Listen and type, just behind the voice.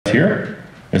here.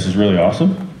 This is really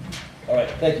awesome. All right,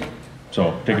 thank you.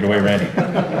 So take it away, Randy.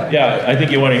 Yeah, I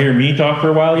think you want to hear me talk for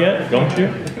a while yet, don't you?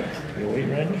 You wait,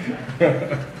 Randy.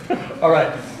 All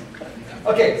right.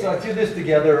 Okay, so I threw this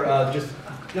together just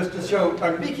to show.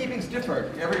 Beekeeping's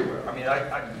different everywhere. I mean,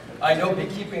 I know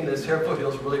beekeeping this here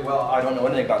Foothills really well. I don't know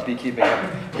anything about beekeeping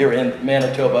here in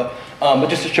Manitoba, but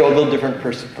just to show a little different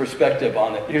perspective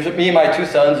on it. Here's me and my two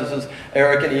sons. This is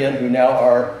Eric and Ian, who now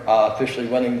are officially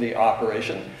running the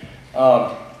operation.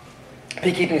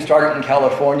 Beekeeping started in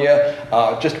California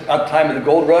just at the time of the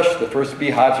gold rush. The first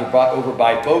beehives were brought over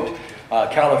by boat.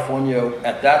 California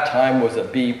at that time was a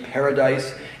bee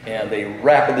paradise, and they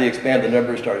rapidly expanded the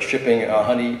numbers, started shipping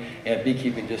honey, and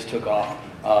beekeeping just took off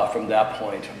from that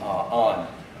point on.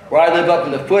 Where I live up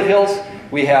in the foothills,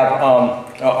 we have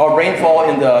our rainfall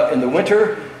in the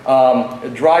winter, a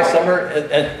dry summer,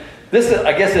 and this,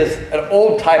 I guess, is an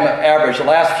old-time average. The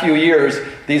last few years,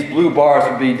 these blue bars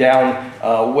would be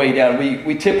down, way down.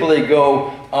 We typically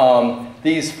go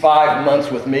these 5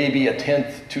 months with maybe a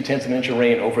 2/10 of an inch of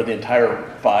rain over the entire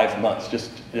 5 months.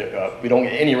 Just we don't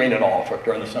get any rain at all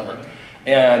during the summer.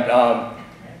 And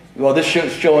well, this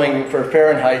is showing for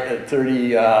Fahrenheit at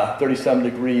 30-some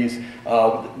degrees.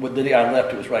 The day I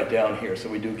left, it was right down here, so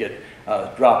we do get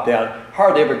dropped down.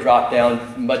 Hardly ever drop down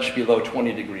much below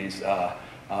 20 degrees.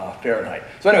 Fahrenheit.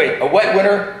 So anyway, a wet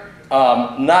winter,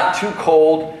 not too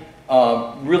cold,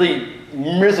 really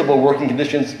miserable working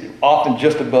conditions, often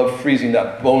just above freezing,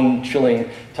 that bone-chilling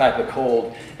type of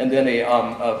cold, and then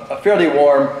a fairly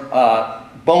warm,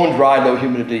 bone-dry, low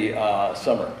humidity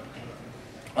summer.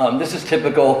 This is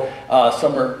typical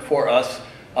summer for us.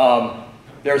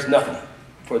 There's nothing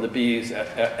for the bees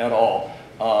at all.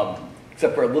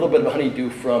 Except for a little bit of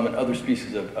honeydew from another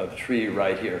species of tree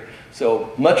right here.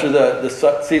 So much of the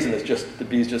season is just the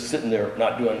bees just sitting there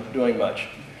not doing much.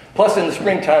 Plus in the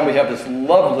springtime we have this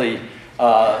lovely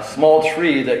small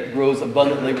tree that grows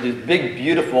abundantly with these big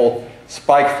beautiful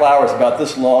spiked flowers about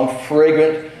this long,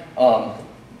 fragrant,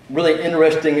 really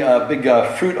interesting big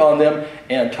fruit on them,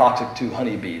 and toxic to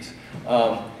honeybees.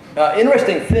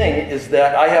 Interesting thing is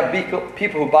that I have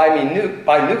people who buy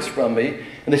nukes from me,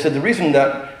 and they said the reason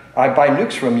that I buy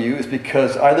nukes from you is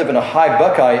because I live in a high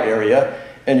buckeye area,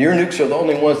 and your nukes are the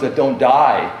only ones that don't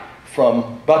die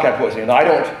from buckeye poisoning. And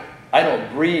I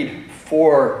don't breed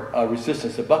for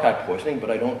resistance to buckeye poisoning,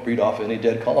 but I don't breed off any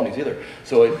dead colonies either.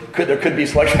 So there could be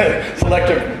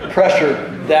selective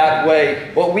pressure that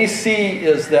way. What we see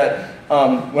is that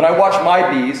when I watch my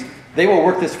bees, they will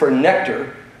work this for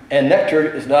nectar. And nectar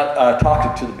is not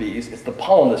toxic to the bees, it's the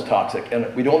pollen that's toxic.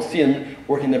 And we don't see them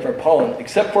working there for pollen,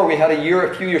 except for we had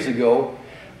a few years ago,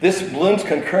 this blooms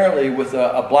concurrently with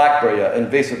a blackberry, an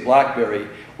invasive blackberry,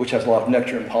 which has a lot of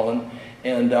nectar and pollen.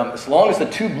 And as long as the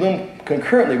two bloom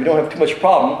concurrently, we don't have too much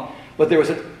problem. But there was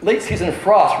a late season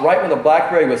frost right when the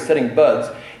blackberry was setting buds,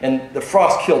 and the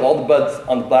frost killed all the buds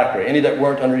on the blackberry. Any that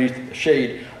weren't underneath the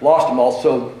shade lost them all.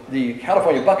 So the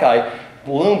California buckeye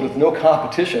bloomed with no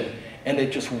competition, and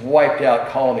it just wiped out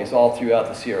colonies all throughout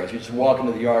the Sierras. You just walk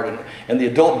into the yard, and the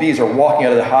adult bees are walking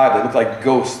out of the hive. They look like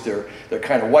ghosts. They're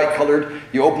kind of white-colored.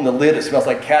 You open the lid, it smells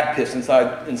like cat piss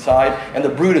inside, and the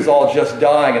brood is all just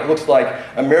dying. It looks like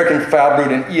American fab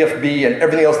brood and EFB and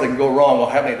everything else that can go wrong all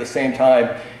happening at the same time.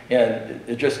 And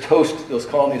it just toast those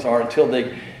colonies are until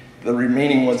the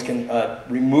remaining ones can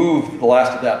remove the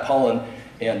last of that pollen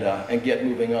and get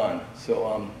moving on.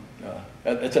 So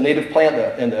it's a native plant,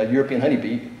 and the European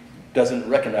honeybee doesn't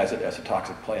recognize it as a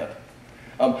toxic plant.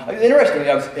 Interestingly,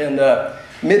 I was in the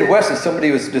Midwest, and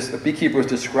a beekeeper was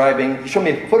describing, he showed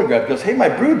me a photograph, he goes, hey, my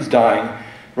brood's dying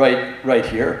right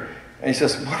here. And he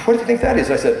says, what do you think that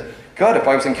is? I said, God, if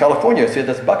I was in California, I'd say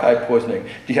that's buckeye poisoning.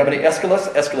 Do you have any Aeschylus?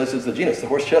 Aeschylus is the genus, the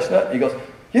horse chestnut. And he goes,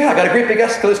 yeah, I got a great big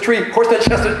Aeschylus tree, horse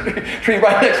chestnut tree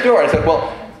right next door. I said,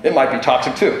 well, it might be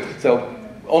toxic too. So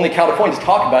only Californians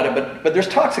talk about it, but there's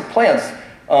toxic plants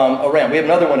around. We have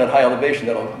another one at high elevation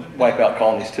that'll wipe out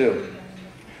colonies too.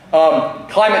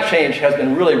 Climate change has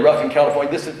been really rough in California.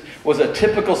 This was a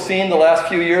typical scene the last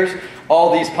few years.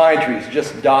 All these pine trees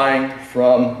just dying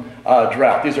from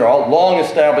drought. These are all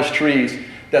long-established trees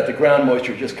that the ground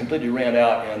moisture just completely ran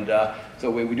out, and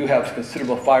so we do have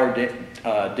considerable fire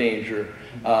danger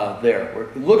there.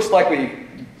 It looks like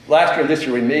last year and this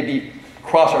year, we may be,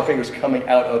 cross our fingers, coming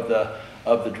out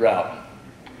of the drought.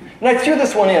 And I threw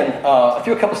this one in, I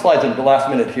threw a couple slides in the last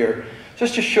minute here,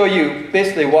 just to show you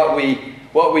basically what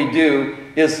we do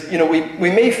is,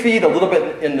 we may feed a little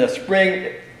bit in the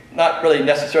spring, not really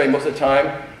necessary most of the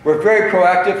time. We're very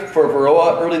proactive for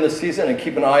Varroa early in the season and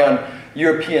keep an eye on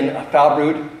European foul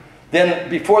brood. Then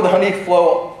before the honey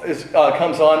flow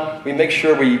comes on, we make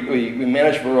sure we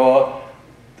manage Varroa.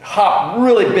 hop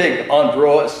really big on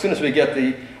Varroa as soon as we get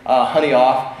the honey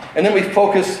off. And then we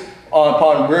focus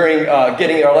upon rearing,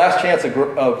 getting our last chance of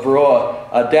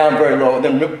Varroa down very low, and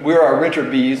then rear our winter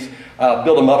bees,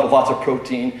 build them up with lots of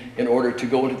protein in order to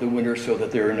go into the winter so that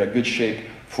they're in a good shape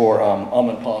for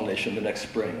almond pollination the next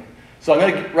spring. So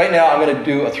right now I'm going to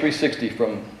do a 360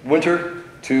 from winter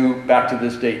to back to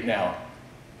this date now.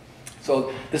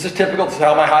 So this is typical. This is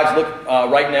how my hives look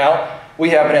right now. We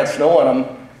haven't had snow on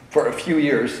them for a few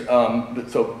years,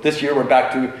 so this year we're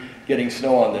back to getting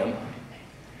snow on them.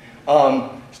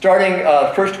 Starting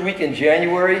first week in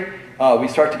January, we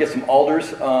start to get some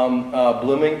alders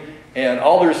blooming. And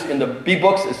alders, in the bee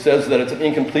books, it says that it's an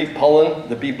incomplete pollen.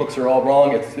 The bee books are all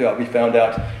wrong. It's, we found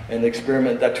out in the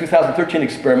experiment, that 2013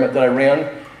 experiment that I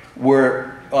ran,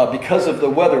 where because of the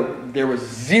weather, there was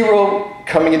zero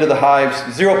coming into the hives,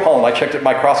 zero pollen. I checked it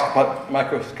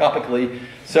microscopically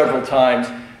several times.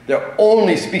 The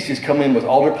only species coming in was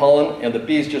alder pollen, and the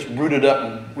bees just brooded up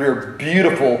and reared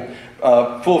beautiful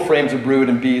full frames of brood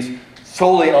and bees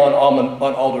solely on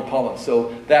alder pollen.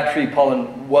 So that tree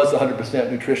pollen was 100%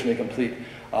 nutritionally complete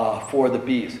for the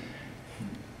bees.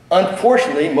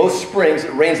 Unfortunately, most springs,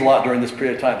 it rains a lot during this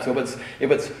period of time. So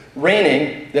if it's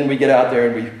raining, then we get out there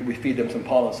and we feed them some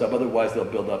pollen stuff. Otherwise, they'll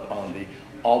build up on the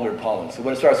alder pollen. So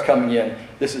when it starts coming in,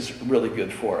 this is really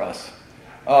good for us.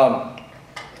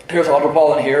 Here's alder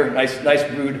pollen here, nice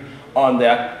brood on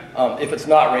that. If it's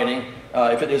not raining,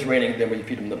 if it is raining, then we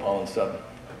feed them the pollen stuff.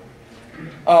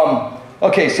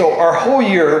 Okay, so our whole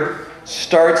year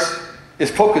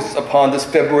is focused upon this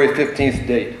February 15th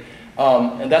date.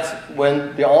 And that's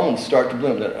when the almonds start to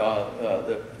bloom,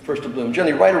 the first to bloom,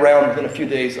 generally right around within a few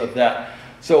days of that.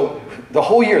 So the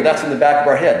whole year, that's in the back of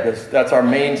our head. That's our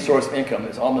main source of income,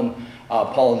 is almond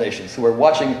pollination. So we're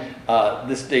watching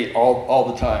this date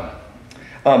all the time.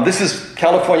 This is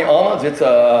California almonds. It's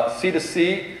a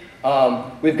C2C.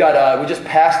 We just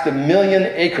passed the 1 million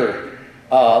acre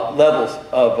levels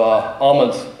of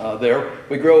almonds there.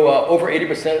 We grow over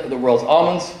 80% of the world's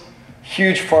almonds.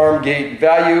 Huge farm gate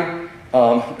value.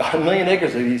 1 million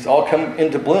acres of these all come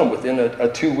into bloom within a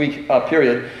 2-week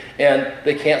period, and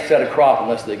they can't set a crop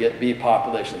unless they get bee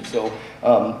population. So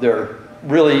they're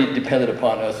really dependent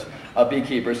upon us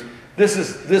beekeepers.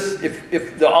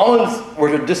 If the almonds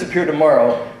were to disappear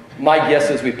tomorrow, my guess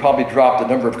is we'd probably drop the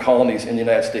number of colonies in the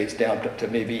United States down to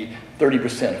maybe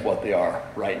 30% of what they are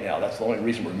right now. That's the only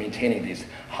reason we're maintaining these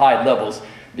high levels,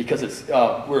 because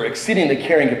we're exceeding the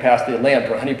carrying capacity of land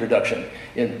for honey production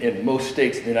in most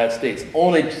states in the United States,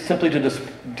 only simply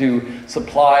to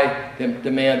supply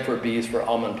demand for bees for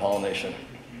almond pollination.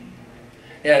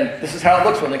 And this is how it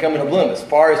looks when they come into bloom. As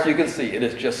far as you can see, it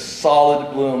is just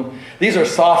solid bloom. These are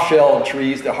soft shell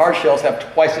trees. The hard shells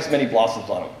have twice as many blossoms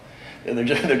on them.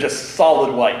 They're just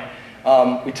solid white.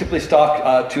 We typically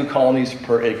stock 2 colonies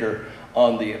per acre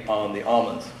on the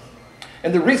almonds.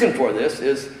 And the reason for this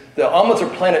is the almonds are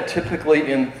planted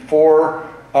typically in 4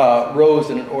 rows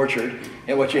in an orchard.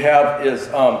 And what you have is,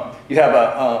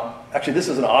 actually this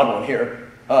is an odd one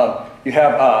here. You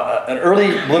have an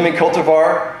early blooming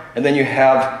cultivar, and then you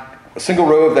have a single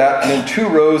row of that, and then 2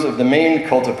 rows of the main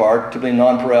cultivar, typically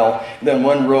nonpareil, and then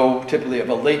 1 row typically of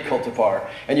a late cultivar.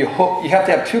 And you have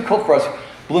to have 2 cultivars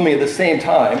blooming at the same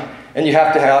time, and you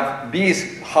have to have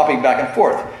bees hopping back and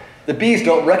forth. The bees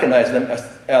don't recognize them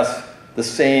as the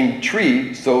same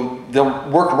tree, so they'll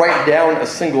work right down a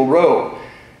single row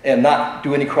and not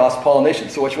do any cross-pollination.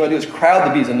 So what you want to do is crowd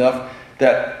the bees enough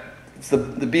that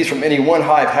the bees from any one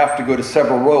hive have to go to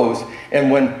several rows, and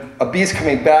when a bee's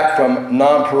coming back from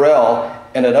nonpareil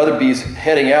and another bee's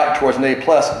heading out towards an A+,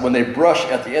 when they brush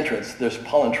at the entrance, there's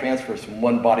pollen transfers from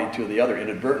one body to the other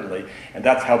inadvertently, and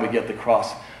that's how we get the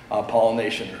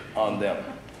cross-pollination on them.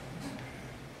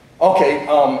 Okay,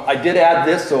 I did add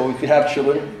this, so if you have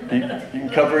children, you can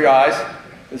cover your eyes.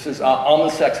 This is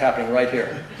almond sex happening right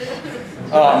here.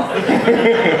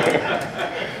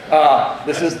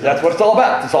 That's what it's all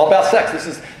about. It's all about sex. This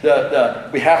is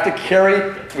we have to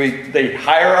carry. They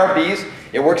hire our bees.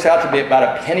 It works out to be about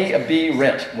a penny a bee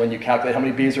rent when you calculate how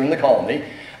many bees are in the colony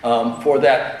for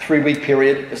that 3-week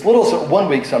period. It's little as 1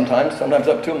 week sometimes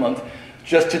up to a month,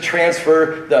 just to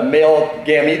transfer the male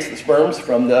gametes, the sperms,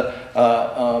 from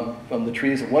the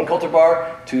trees of one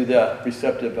cultivar to the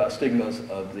receptive stigmas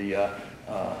of the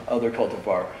other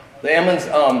cultivar. The almonds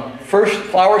first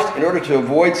flowers, in order to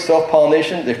avoid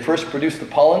self-pollination, they first produce the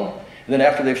pollen, and then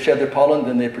after they've shed their pollen,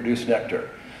 then they produce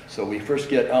nectar. So we first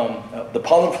get the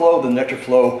pollen flow, the nectar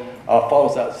flow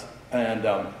follows that, and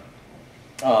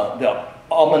the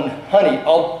almond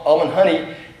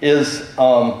honey is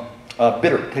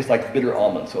bitter, tastes like bitter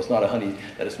almond. So it's not a honey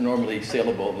that is normally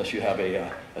saleable unless you have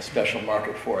a special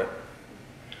market for it.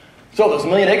 So those 1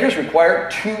 million acres require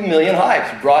 2 million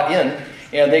hives brought in,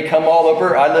 and they come all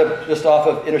over. I live just off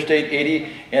of Interstate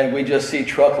 80, and we just see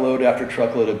truckload after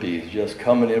truckload of bees just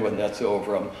coming in with nets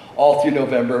over them all through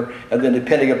November. And then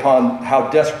depending upon how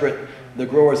desperate the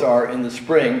growers are in the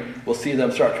spring, we'll see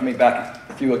them start coming back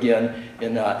through again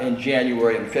in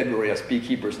January and February as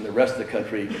beekeepers in the rest of the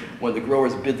country, when the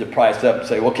growers bid the price up and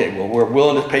say, okay, well, we're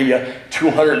willing to pay you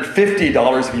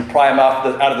 $250 if you pry them out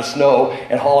of the snow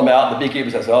and haul them out. And the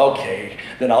beekeeper says, okay,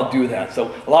 then I'll do that.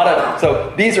 So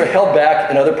so bees are held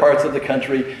back in other parts of the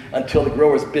country until the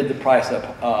growers bid the price up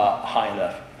high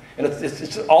enough. And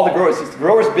it's all the growers. It's the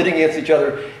growers bidding against each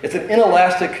other. It's an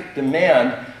inelastic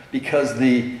demand because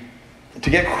to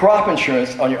get crop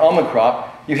insurance on your almond crop,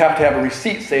 you have to have a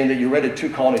receipt saying that you rented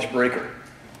 2 colonies per acre,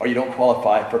 or you don't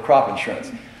qualify for crop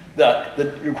insurance.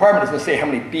 The requirement doesn't say how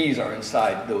many bees are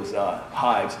inside those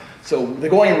hives. So the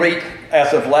going rate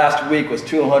as of last week was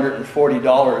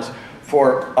 $240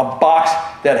 for a box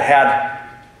that had,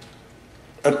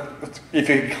 if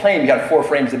you claim you had 4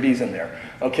 frames of bees in there,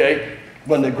 okay?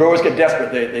 When the growers get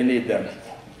desperate, they need them.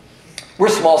 We're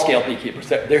small-scale beekeepers.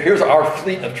 Here's our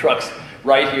fleet of trucks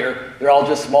right here. They're all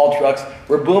just small trucks.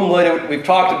 We're boom loaded. We've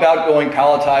talked about going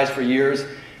palletized for years,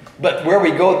 but where we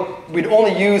go, we'd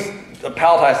only use a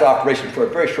palletized operation for a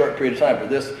very short period of time for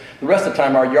this. The rest of the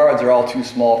time, our yards are all too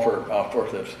small for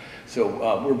forklifts.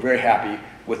 So we're very happy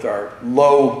with our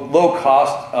low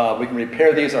cost. We can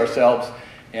repair these ourselves,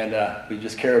 and we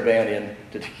just caravan in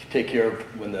to take care of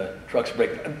when the trucks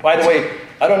break. By the way,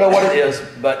 I don't know what it is,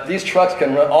 but these trucks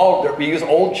can run we use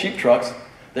old cheap trucks.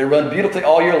 They run beautifully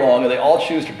all year long, and they all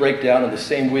choose to break down in the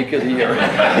same week of the year.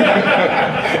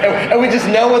 and we just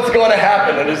know what's going to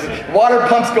happen. And as water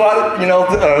pumps go out,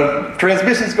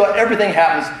 transmissions go out, everything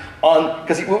happens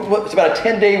because it's about a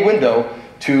 10-day window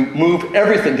to move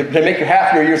everything, to make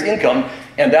half your year's income,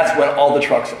 and that's when all the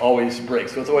trucks always break.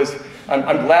 So it's always,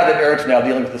 I'm glad that Eric's now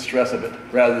dealing with the stress of it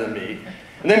rather than me.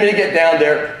 And then when you get down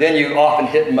there, then you often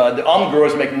hit mud. The almond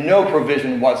growers make no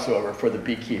provision whatsoever for the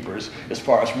beekeepers as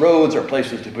far as roads or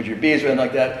places to put your bees or anything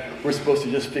like that. We're supposed to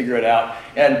just figure it out.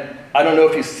 And I don't know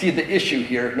if you see the issue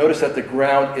here. Notice that the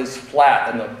ground is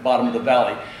flat in the bottom of the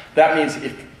valley. That means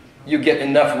if you get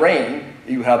enough rain,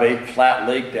 you have a flat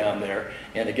lake down there,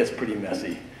 and it gets pretty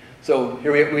messy. So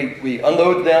here we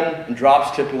unload them in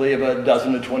drops typically of a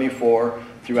dozen to 24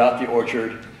 throughout the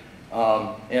orchard.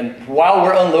 And while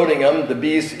we're unloading them, the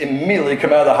bees immediately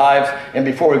come out of the hives, and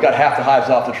before we've got half the hives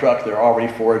off the truck, they're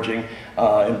already foraging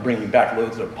and bringing back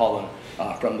loads of pollen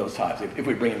from those hives if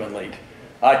we bring them in late.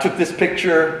 I took this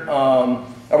picture,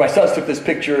 or my sons took this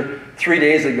picture 3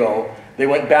 days ago. They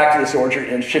went back to this orchard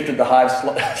and shifted the hives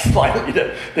slightly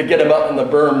to get them up in the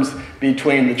berms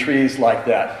between the trees like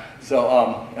that.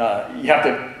 So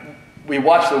we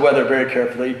watch the weather very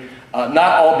carefully. Not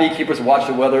all beekeepers watch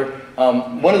the weather.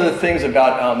 One of the things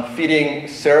about feeding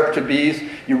syrup to bees,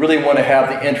 you really want to have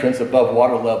the entrance above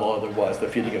water level, otherwise the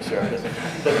feeding of syrup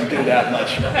doesn't do that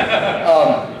much.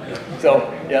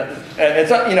 So yeah, and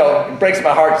it's it breaks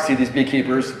my heart to see these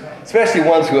beekeepers, especially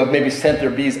ones who have maybe sent their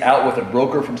bees out with a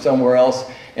broker from somewhere else,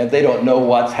 and they don't know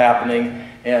what's happening,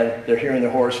 and they're hearing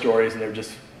their horror stories, and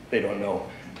they don't know,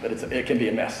 but it can be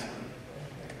a mess.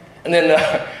 And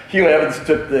then Hugh Evans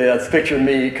took this picture of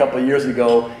me a couple of years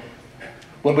ago.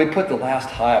 When we put the last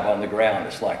hive on the ground,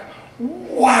 it's like,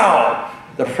 wow,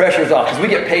 the pressure's off, because we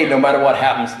get paid no matter what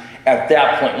happens at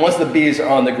that point, once the bees are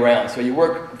on the ground. So you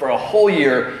work for a whole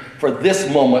year for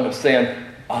this moment of saying,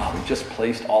 we just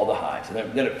placed all the hives. And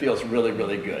then it feels really,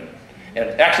 really good.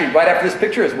 And actually, right after this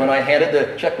picture is when I handed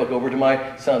the checkbook over to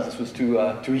my sons. This was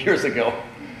two years ago.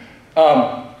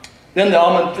 Then the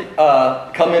almonds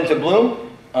come into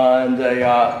bloom, and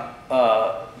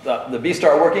the bees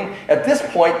start working. At this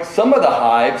point, some of the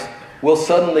hives will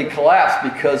suddenly collapse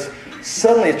because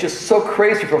suddenly it's just so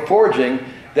crazy for foraging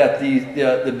that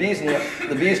the bees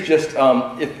just,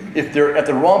 if they're at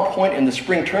the wrong point in the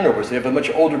spring turnovers, they have a much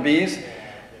older bees,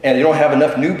 and you don't have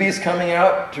enough new bees coming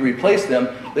out to replace them,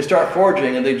 they start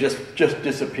foraging and they just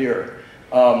disappear.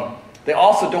 They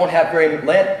also don't have very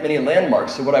many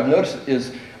landmarks. So what I've noticed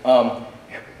is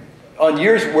on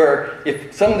years where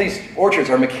if some of these orchards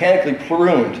are mechanically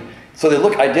pruned, so they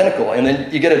look identical, and then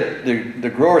you get the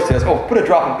grower says, put a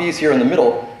drop of bees here in the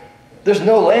middle, there's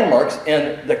no landmarks,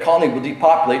 and the colony will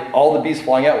depopulate. All the bees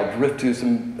flying out will drift to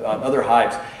some other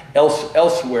hives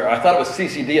elsewhere. I thought it was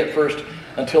CCD at first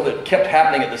until it kept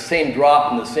happening at the same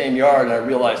drop in the same yard, and I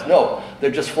realized, no,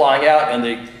 they're just flying out, and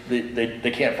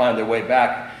they can't find their way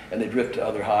back, and they drift to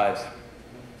other hives.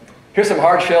 Here's some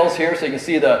hard shells here, so you can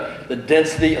see the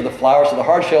density of the flowers. So the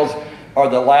hard shells are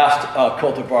the last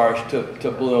cultivars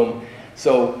to bloom.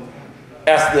 So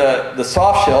as the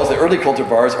soft shells, the early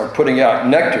cultivars, are putting out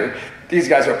nectar, these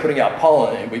guys are putting out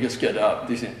pollen, and we just get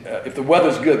these, if the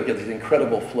weather's good, we get these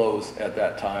incredible flows at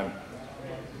that time.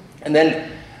 And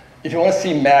then, if you want to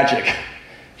see magic,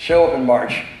 show up in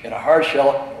March in a hard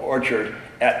shell orchard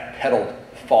at petaled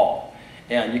fall.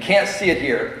 And you can't see it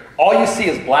here. All you see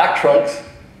is black trunks,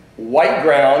 white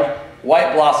ground,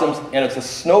 white blossoms, and it's a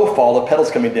snowfall, the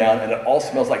petals coming down, and it all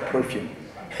smells like perfume.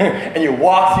 And you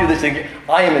walk through this thing,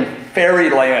 I am in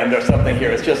fairyland or something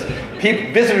here. It's just,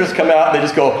 visitors come out and they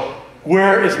just go,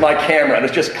 where is my camera? And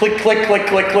it's just click, click, click,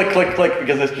 click, click, click, click,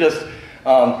 because it's just,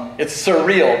 it's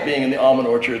surreal being in the almond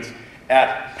orchards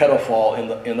at petal fall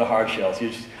in the hard shells.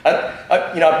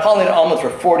 I've pollinated almonds for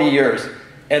 40 years,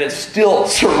 and it's still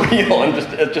surreal,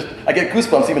 and I get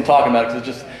goosebumps even talking about it, because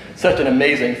it's just such an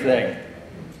amazing thing.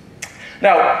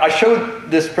 Now, I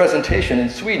showed this presentation in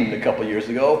Sweden a couple years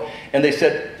ago, and they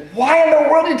said, why in the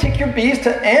world did you take your bees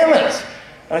to almonds?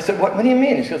 And I said, what do you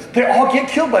mean? He says, they all get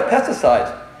killed by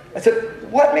pesticides. I said,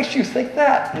 what makes you think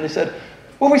that? And they said,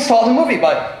 well, we saw the movie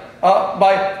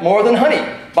by More Than Honey,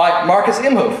 by Marcus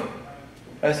Imhoff.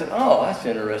 I said, oh, that's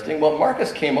interesting. Well,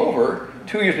 Marcus came over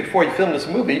 2 years before he filmed this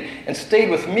movie and stayed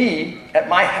with me at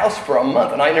my house for a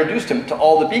month, and I introduced him to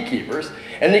all the beekeepers,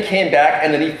 and then he came back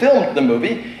and then he filmed the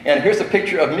movie, and here's a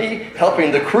picture of me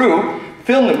helping the crew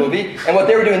film the movie, and what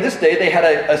they were doing this day, they had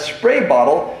a spray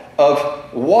bottle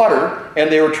of water,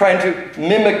 and they were trying to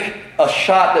mimic a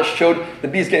shot that showed the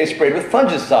bees getting sprayed with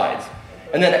fungicides.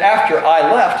 And then after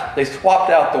I left, they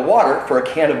swapped out the water for a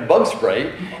can of bug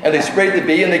spray, and they sprayed the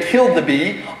bee, and they killed the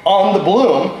bee on the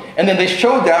bloom, and then they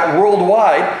showed that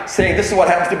worldwide, saying this is what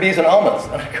happens to bees and almonds.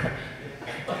 And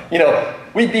I go,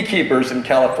 we beekeepers in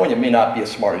California may not be as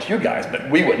smart as you guys, but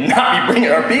we would not be bringing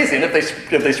our bees in if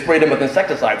they sprayed them with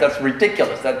insecticides. That's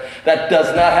ridiculous. That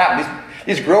does not happen.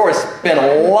 These growers spend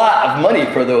a lot of money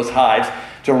for those hives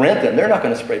to rent them. They're not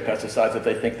going to spray pesticides if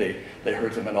they think they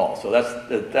hurt them at all. So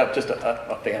that's just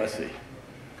a fantasy.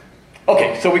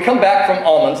 Okay, so we come back from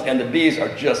almonds, and the bees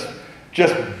are just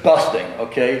busting,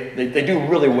 okay? They do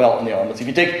really well in the almonds. If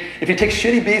you take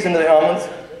shitty bees into the almonds,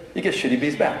 you get shitty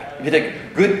bees back. If you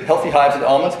take good, healthy hives of the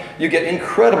almonds, you get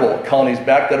incredible colonies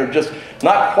back that are just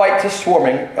not quite to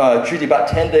swarming. It's usually about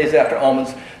 10 days after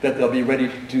almonds that they'll be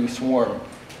ready to swarm.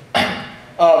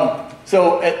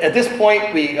 So at this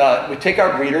point, we take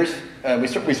our breeders, and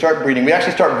we start breeding. We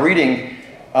actually start breeding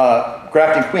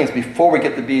grafting queens before we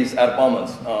get the bees out of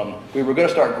almonds. We were going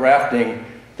to start grafting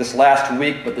this last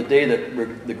week, but the day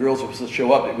that the girls were supposed to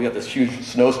show up, we had this huge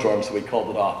snowstorm, so we called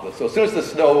it off. So as soon as the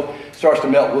snow starts to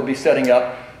melt, we'll be setting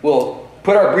up. We'll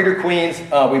put our breeder queens,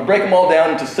 we break them all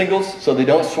down into singles so they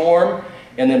don't swarm,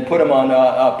 and then put them on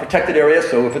a protected area,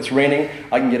 so if it's raining,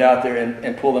 I can get out there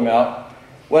and pull them out.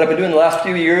 What I've been doing the last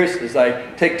few years is I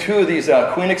take 2 of these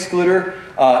queen excluder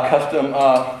custom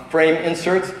frame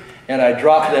inserts, and I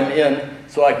drop them in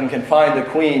so I can confine the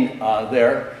queen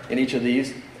there in each of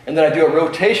these. And then I do a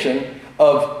rotation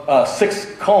of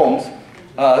 6 combs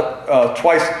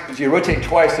twice. So you rotate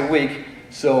twice a week.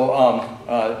 So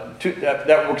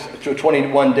that works to a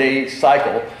 21-day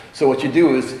cycle. So what you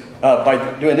do is, by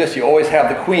doing this, you always have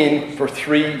the queen for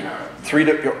 3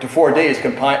 to 4 days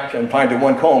confined to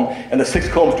 1 comb, and the 6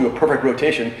 combs do a perfect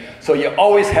rotation. So you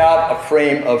always have a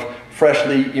frame of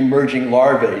freshly emerging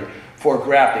larvae for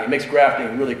grafting. It makes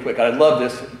grafting really quick. I love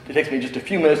this. It takes me just a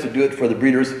few minutes to do it for the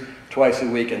breeders twice a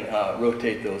week and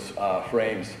rotate those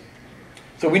frames.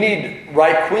 So we need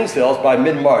ripe queen cells by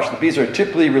mid-March. The bees are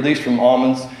typically released from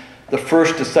almonds the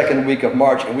 1st to 2nd week of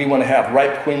March, and we want to have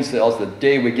ripe queen cells the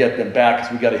day we get them back,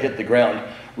 because we got to hit the ground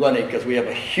running, because we have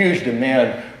a huge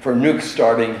demand for nukes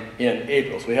starting in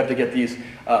April. So we have to get these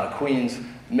queens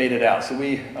mated out. So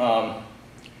we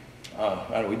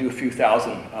do a few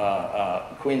thousand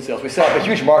queen cells. We sell a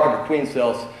huge market for queen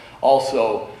cells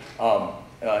also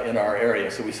in our area.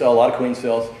 So we sell a lot of queen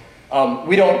cells.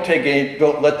 We don't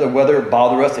let the weather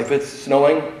bother us. If it's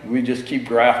snowing, we just keep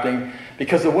grafting,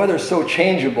 because the weather is so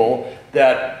changeable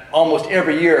that almost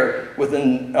every year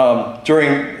during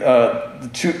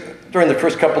the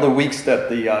first couple of weeks that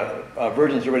the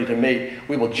virgins are ready to mate,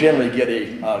 we will generally get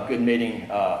a good mating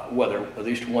weather, at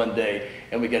least one day,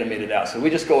 and we get them mated out. So we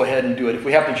just go ahead and do it. If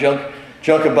we have to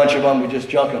junk a bunch of them, we just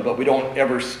junk them, but we don't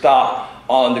ever stop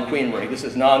on the queen rearing. This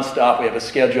is non-stop. We have a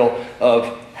schedule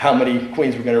of how many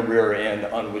queens we're going to rear and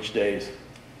on which days.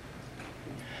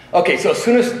 Okay, so as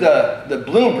soon as the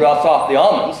bloom drops off the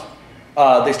almonds,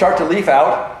 they start to leaf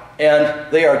out,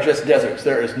 and they are just deserts.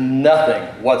 There is nothing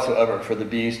whatsoever for the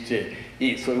bees to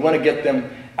eat. So we want to get them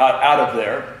out of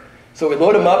there. So we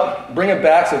load them up, bring them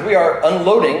back. So we are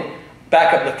unloading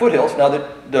back up the foothills. Now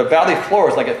the valley floor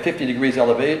is like at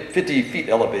 50 feet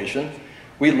elevation.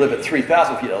 We live at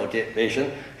 3,000 feet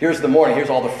elevation. Here's the morning, here's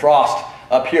all the frost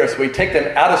up here. So we take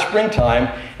them out of springtime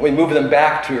and we move them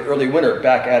back to early winter,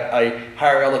 back at a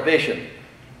higher elevation.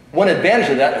 One advantage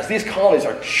of that is these colonies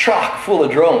are chock full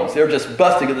of drones. They're just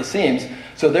busting at the seams.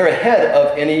 So they're ahead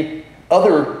of any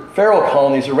other feral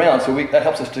colonies around. So that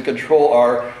helps us to control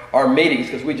our matings,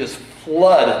 because we just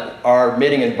flood our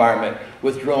mating environment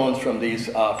with drones from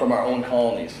from our own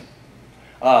colonies.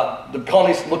 The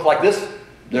colonies look like this.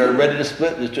 They're ready to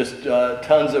split. There's just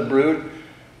tons of brood.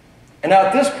 And now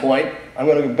at this point, I'm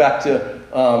going to go back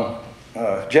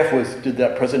to Jeff did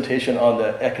that presentation on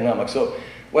the economics. So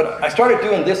I started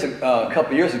doing this a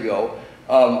couple years ago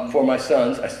for my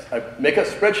sons. I make a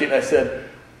spreadsheet and I said,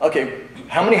 okay,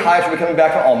 how many hives are we coming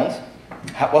back from almonds?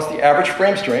 What's the average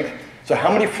frame strength? So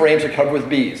how many frames are covered with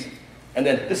bees? And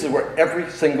then this is where every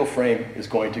single frame is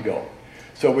going to go.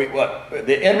 So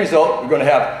the end result, we're going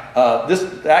to have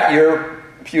that year,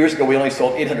 a few years ago, we only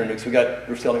sold 800 nukes.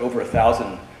 We're selling over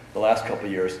 1,000 the last couple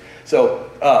of years. So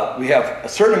we have a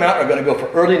certain amount are going to go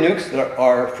for early nukes that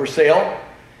are for sale.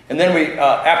 And then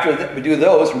after we do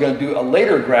those, we're going to do a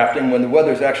later grafting when the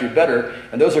weather is actually better.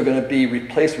 And those are going to be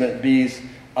replacement bees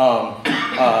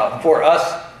for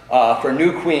us, for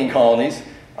new queen colonies.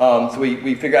 So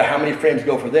we figure out how many frames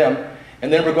go for them.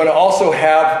 And then we're going to also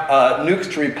have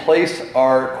nukes to replace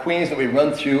our queens that we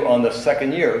run through on the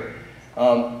second year.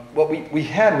 What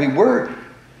we were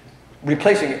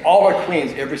replacing all our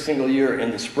queens every single year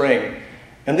in the spring.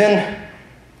 And then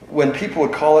when people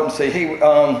would call up and say, hey, we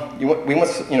want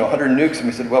 100 nukes, and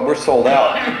we said, well, we're sold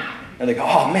out. And they go,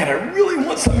 oh man, I really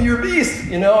want some of your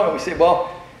bees, And we say, well,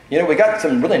 we got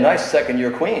some really nice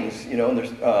second-year queens, and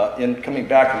there's coming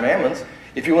back from Ammons.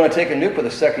 If you want to take a nuke with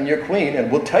a second-year queen,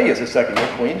 and we'll tell you it's a second-year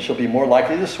queen, she'll be more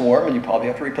likely to swarm, and you probably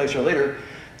have to replace her later.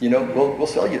 We'll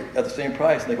sell you at the same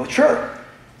price. And they go, sure.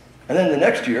 And then the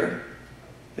next year,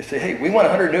 they say, hey, we want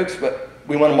 100 nukes, but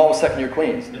we want them all with second-year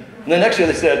queens. And the next year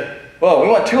they said, well, we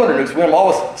want 200 nukes, we want them all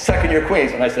with second-year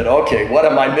queens. And I said, okay, what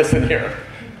am I missing here?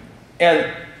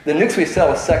 And the nukes we sell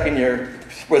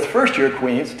with first-year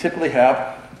queens typically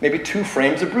have maybe 2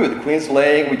 frames of brood. The queen's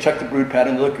laying, we check the brood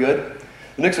pattern, they look good.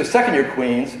 The nukes with second-year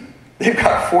queens, they've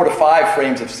got 4 to 5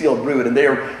 frames of sealed brood, and they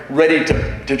are ready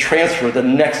to transfer the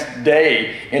next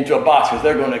day into a box because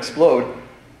they're going to explode.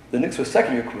 The nukes with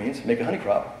second-year queens make a honey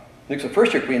crop. Nukes with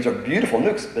first-year queens are beautiful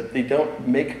nukes, but they don't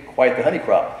make quite the honey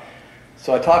crop.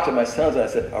 So I talked to my sons and I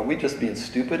said, are we just being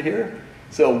stupid here?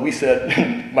 So we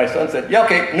said, my son said, yeah,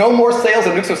 okay, no more sales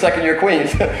of nukes with second-year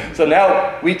queens. So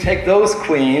now we take those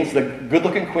queens, the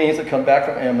good-looking queens that come back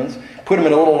from Ammons, put them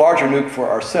in a little larger nuke for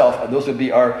ourselves, and those would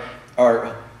be our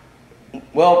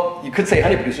well, you could say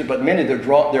honey producers, but mainly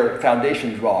they're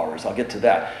foundation drawers. I'll get to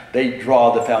that. They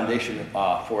draw the foundation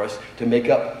for us to make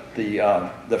up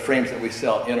the frames that we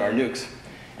sell in our nukes.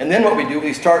 And then what we do,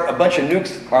 we start a bunch of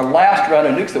nukes, our last round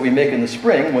of nukes that we make in the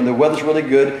spring when the weather's really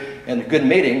good and good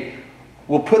mating.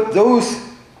 We'll put those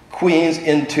queens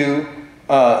into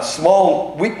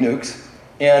small weak nukes,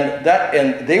 and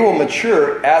they will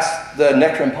mature as the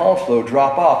nectar and pollen flow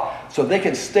drop off, so they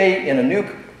can stay in a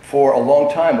nuke for a long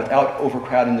time without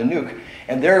overcrowding the nuke.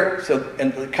 And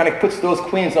it kind of puts those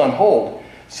queens on hold.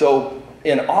 So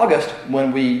in August,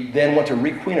 when we then want to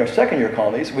requeen our second-year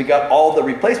colonies, we got all the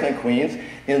replacement queens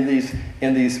in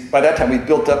these. By that time, we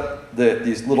built up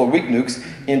these little weak nukes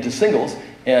into singles,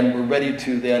 and we're ready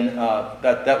to then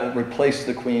that will replace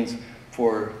the queens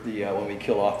for when we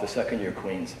kill off the second-year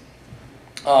queens.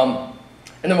 And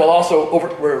then we'll also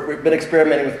we've been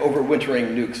experimenting with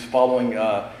overwintering nukes, following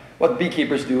what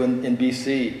beekeepers do in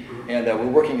BC, and we're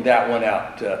working that one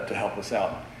out to help us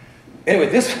out. Anyway,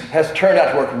 this has turned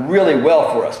out to work really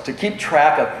well for us to keep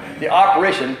track of the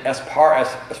operation as far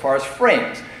as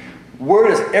frames. Where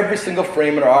does every single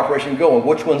frame in our operation go, and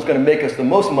which one's going to make us the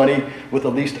most money with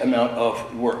the least amount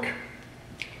of work?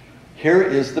 Here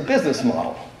is the business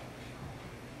model.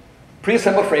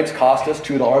 Pre-assembled frames cost us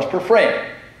 $2 per frame.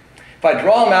 If I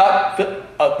draw them out,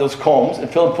 those combs, and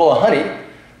fill them full of honey,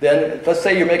 then let's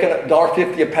say you're making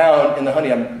 $1.50 a pound in the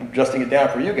honey. I'm adjusting it down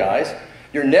for you guys.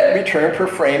 Your net return per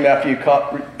frame after you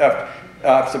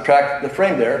subtract the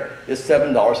frame there is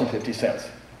 $7.50.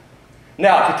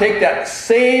 Now, if you take that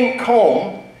same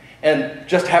comb and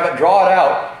just have it draw it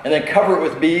out and then cover it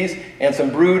with bees and some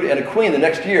brood and a queen the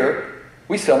next year,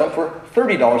 we sell them for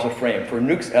 $30 a frame for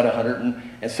nukes at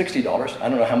 $160. I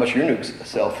don't know how much your nukes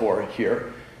sell for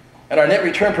here. And our net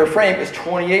return per frame is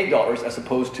 $28 as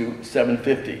opposed to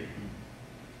 $7.50.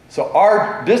 So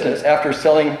our business, after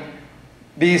selling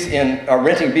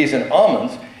renting bees in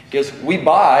almonds is we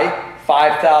buy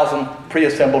 5,000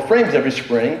 pre-assembled frames every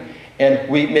spring, and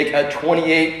we make a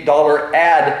 $28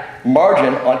 ad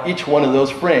margin on each one of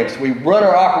those frames. We run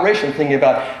our operation thinking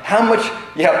about how much,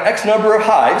 you have X number of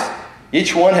hives,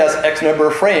 each one has X number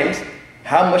of frames,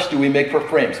 how much do we make per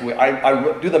frame? So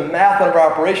I do the math on our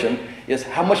operation, is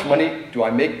how much money do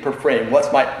I make per frame?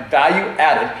 What's my value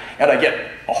added? And I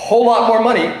get a whole lot more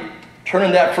money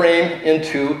turning that frame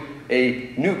into a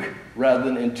nuke rather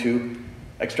than into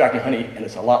extracting honey, and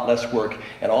it's a lot less work,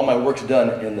 and all my work's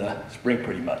done in the spring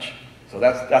pretty much. So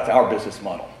that's our business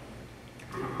model.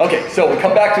 Okay, so we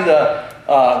come back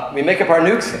to we make up our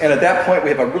nukes, and at that point we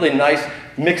have a really nice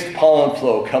mixed pollen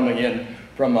flow coming in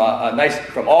from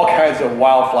all kinds of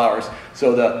wildflowers.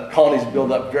 So the colonies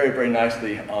build up very, very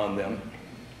nicely on them.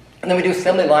 And then we do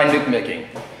assembly line nuke making.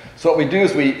 So what we do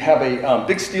is we have a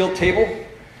big steel table,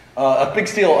 a big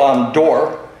steel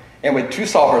door, and with 2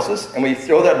 sawhorses, and we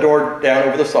throw that door down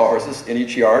over the sawhorses in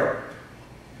each yard.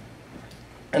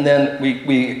 And then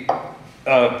we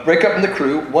break up in the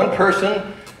crew. One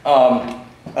person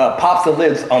pops the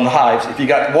lids on the hives. If you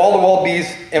got wall-to-wall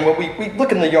bees, and what we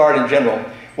look in the yard in general,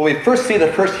 when we first see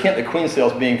the first hint of queen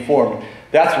cells being formed,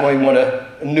 that's when we want to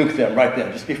nuke them right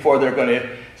then, just before they're going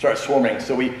to start swarming.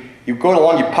 So you go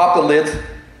along, you pop the lids.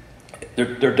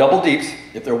 They're double deeps.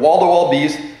 If they're wall-to-wall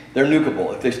bees, they're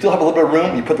nukeable. If they still have a little bit of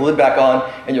room, you put the lid back on,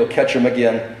 and you'll catch them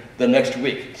again the next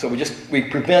week. So we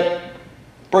prevent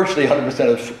virtually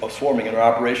 100% of swarming in our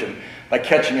operation by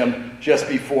catching them just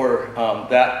before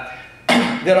that.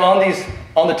 Then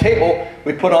on the table,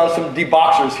 we put on some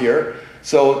deboxers here.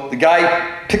 So the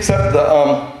guy picks up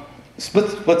the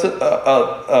splits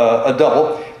a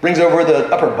double, brings over the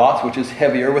upper box, which is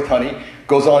heavier with honey,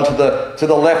 goes on to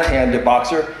the left-hand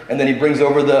deboxer, and then he brings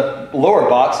over the lower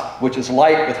box, which is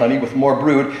light with honey, with more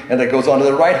brood, and that goes on to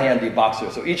the right-hand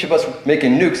deboxer. So each of us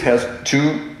making nukes has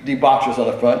 2 deboxers on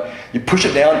the front. You push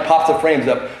it down, pop the frames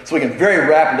up, so we can very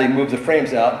rapidly move the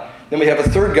frames out. Then we have a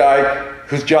third guy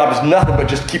whose job is nothing but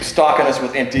just keep stocking us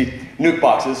with empty nuke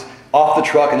boxes off the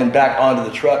truck and then back onto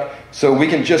the truck. So we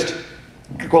can just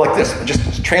go like this,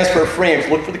 just transfer frames,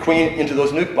 look for the queen into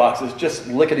those nuke boxes, just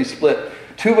lickety-split.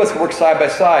 2 of us work side by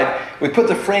side. We put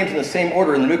the frames in the same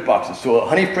order in the nuke boxes. So a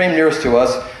honey frame nearest to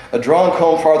us, a drawn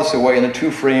comb farthest away, and then 2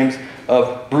 frames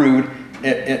of brood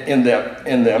in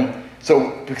them.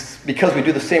 So because we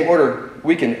do the same order,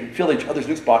 we can fill each other's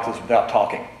nuke boxes without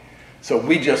talking. So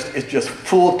it's just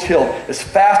full tilt. As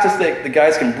fast as the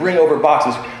guys can bring over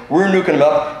boxes, we're nuking them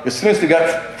up. As soon as we've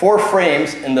got 4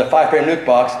 frames in the 5-frame nuke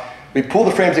box, we pull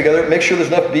the frames together, make sure there's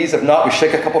enough bees. If not, we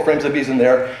shake a couple frames of bees in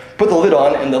there, put the lid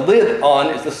on, and the lid on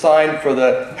is the sign for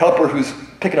the helper who's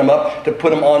picking them up to put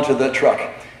them onto the truck.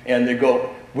 And they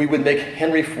go, we would make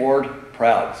Henry Ford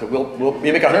proud. So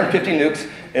we make 150 nukes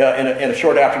in a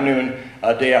short afternoon,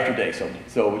 day after day.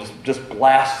 So we just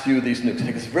blast through these nukes. It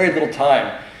takes very little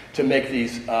time to make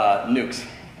these nukes.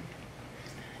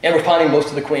 And we're finding most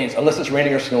of the queens. Unless it's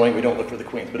raining or snowing, we don't look for the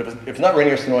queens. But if it's not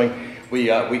raining or snowing, we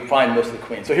find most of the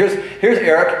queens. So here's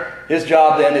Eric. His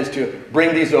job then is to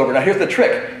bring these over. Now here's the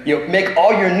trick. You make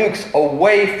all your nukes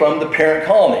away from the parent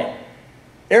colony.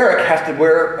 Eric has to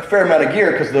wear a fair amount of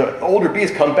gear because the older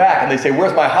bees come back and they say,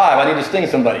 where's my hive? I need to sting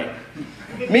somebody.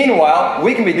 Meanwhile,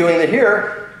 we can be doing it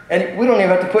here, and we don't even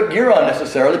have to put gear on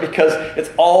necessarily because it's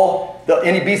all,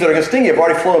 any bees that are going to sting you have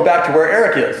already flown back to where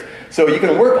Eric is. So you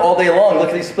can work all day long, look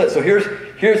at these splits. So here's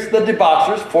the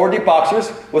deboxers, 4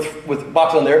 deboxers with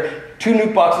boxes on there, 2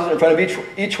 nuke boxes in front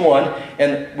of each one,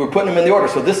 and we're putting them in the order.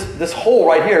 So this hole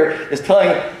right here is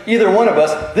telling either one of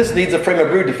us, this needs a frame of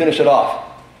brood to finish it off.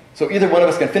 So either one of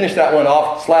us can finish that one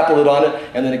off, slap a lid on it,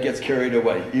 and then it gets carried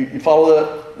away. You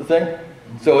follow the thing?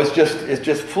 So it's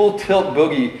just full tilt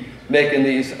boogie making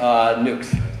these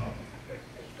nukes.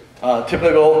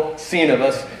 Typical scene of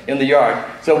us in the yard.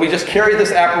 So we just carry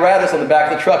this apparatus on the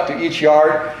back of the truck to each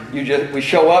yard. We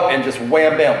show up and just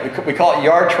wham bam. We call it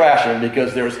yard trashing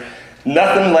because there's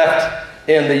nothing left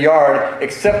in the yard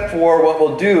except for what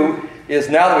we'll do is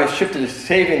now that we've shifted to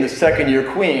saving the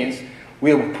 2nd-year queens,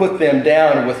 we'll put them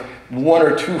down with 1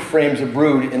 or 2 frames of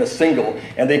brood in a single,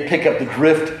 and they pick up the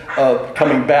drift of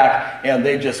coming back, and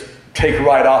they just take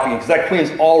right off again. Because that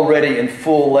queen's already in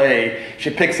full lay.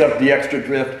 She picks up the extra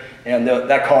drift, and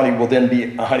that colony will then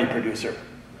be a honey producer.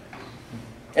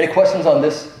 Any questions on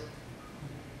this?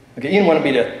 Okay, Ian wanted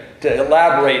me to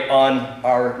elaborate on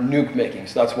our nuke making,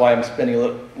 so that's why I'm spending a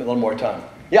little more time.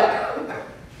 Yeah?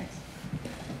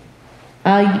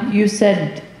 You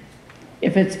said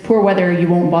if it's poor weather, you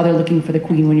won't bother looking for the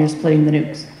queen when you're splitting the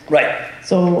nukes. Right.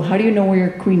 So how do you know where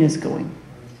your queen is going?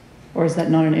 Or is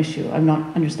that not an issue? I'm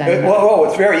not understanding that. Well,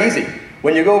 it's very easy.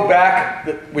 When you go back,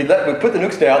 we put the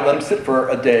nukes down, let them sit for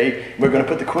a day. We're going to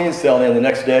put the queen cell in the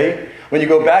next day. When you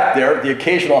go back there, the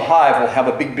occasional hive will have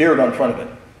a big beard on front of it.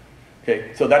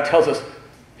 Okay, so that tells us,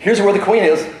 here's where the queen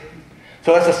is.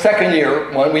 So that's the second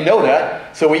year one, we know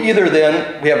that. So we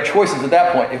have choices at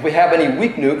that point. If we have any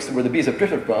weak nukes where the bees have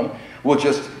drifted from, we'll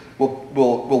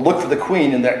look for the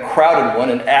queen in that crowded one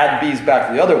and add bees back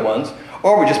to the other ones.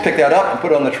 Or we just pick that up and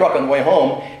put it on the truck on the way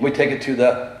home, and we take it to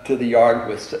the yard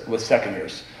with second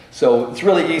years. So it's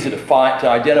really easy to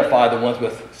identify the ones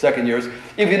with second years.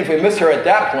 Even if we miss her at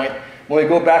that point, when we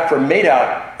go back for mate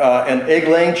out and egg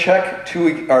laying check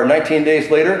 19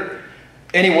 days later,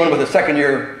 anyone with a second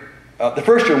year, the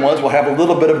first year ones will have a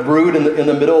little bit of brood in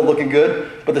the middle looking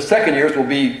good, but the second years will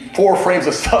be 4 frames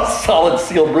of solid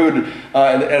sealed brood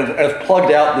and have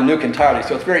plugged out the nuke entirely.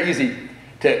 So it's very easy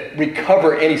to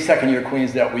recover any second year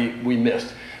queens that we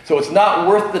missed. So it's not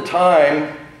worth the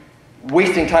time,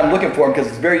 wasting time looking for them, because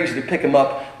it's very easy to pick them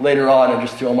up later on and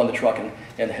just throw them on the truck and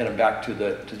head them back to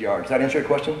the yard. Does that answer your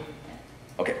question?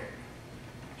 Okay.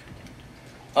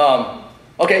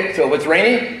 Okay, so if it's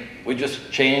rainy, we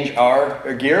just change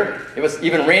our gear. If it's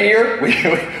even rainier,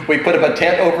 we put up a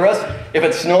tent over us. If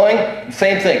it's snowing,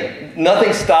 same thing.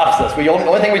 Nothing stops us. The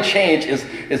only thing we change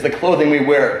is the clothing we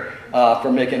wear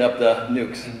for making up the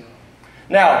nukes.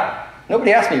 Now,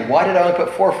 nobody asked me, why did I only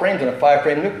put 4 frames in a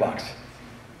 5-frame nuke box?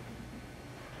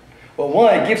 Well,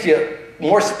 one, it gives you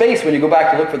more space when you go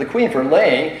back to look for the queen for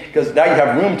laying, because now you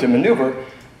have room to maneuver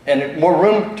and more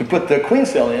room to put the queen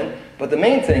cell in. But the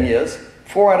main thing is,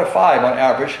 4 out of 5 on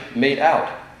average mate out.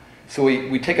 So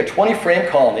we take a 20-frame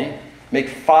colony, make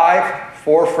 5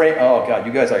 4-frame, oh God,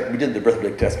 you guys, we did the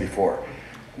birthday test before.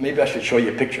 Maybe I should show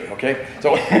you a picture, okay?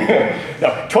 So, no,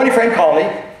 20-frame colony,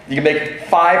 you can make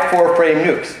 5 4-frame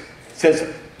nukes. Since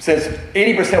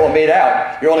 80% will mate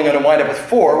out, you're only going to wind up with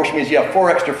 4, which means you have 4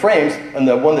 extra frames, and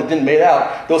the one that didn't mate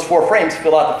out, those 4 frames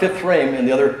fill out the 5th frame in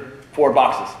the other 4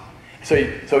 boxes.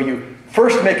 So you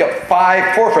first make up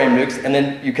 5 4-frame nukes, and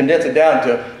then you condense it down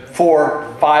to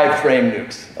 4 5-frame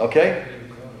nukes, okay?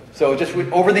 So just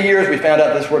over the years, we found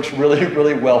out this works really,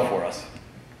 really well for us.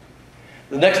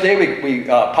 The next day, we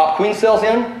pop queen cells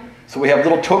in. So we have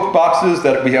little tote boxes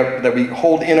that we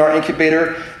hold in our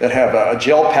incubator that have a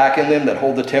gel pack in them that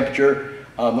hold the temperature.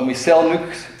 When we sell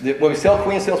nukes, when we sell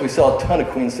queen cells, we sell a ton of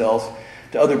queen cells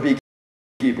to other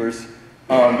beekeepers.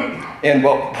 And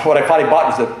what I finally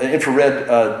bought was an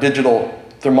infrared digital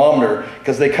thermometer,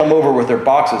 because they come over with their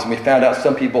boxes, and we found out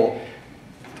some people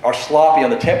are sloppy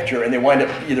on the temperature and they wind up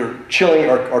either chilling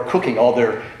or cooking all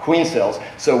their queen cells.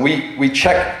 So we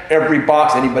check every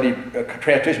box,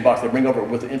 transportation box they bring over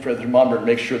with the infrared thermometer to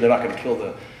make sure they're not going to kill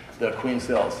the queen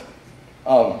cells.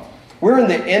 We're in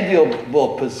the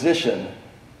enviable position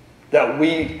that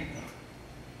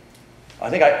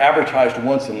I think I advertised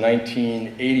once in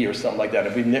 1980 or something like that.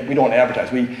 If we don't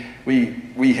advertise. We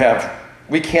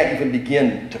can't even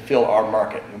begin to fill our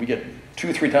market. We get 2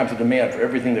 or 3 times the demand for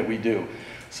everything that we do.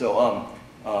 So,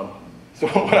 so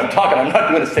when I'm talking, I'm not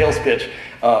doing a sales pitch.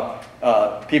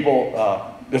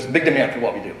 There's a big demand for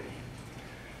what we do.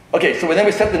 Okay, so then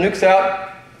we set the nukes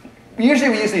out. Usually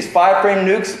we use these 5-frame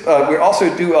nukes. We also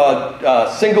do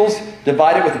singles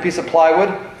divided with a piece of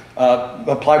plywood,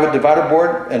 a plywood divider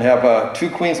board, and have 2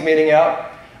 queens mating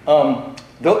out.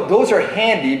 Those are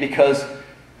handy because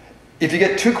if you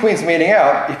get 2 queens mating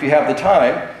out, if you have the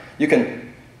time, you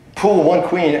can pull 1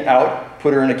 queen out,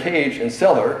 put her in a cage and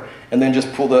sell her, and then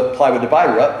just pull the plywood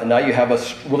divider up, and now you have a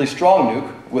really strong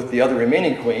nuke with the other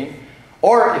remaining queen.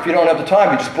 Or if you don't have the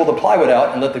time, you just pull the plywood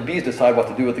out and let the bees decide what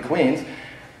to do with the queens.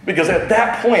 Because at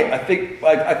that point, I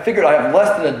figured I have less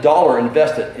than $1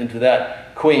 invested into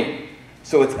that queen.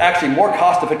 So it's actually more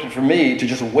cost effective for me to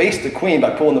just waste the queen by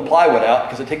pulling the plywood out,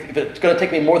 because if it's going to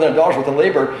take me more than $1 worth of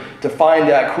labor to find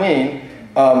that queen,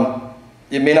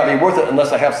 it may not be worth it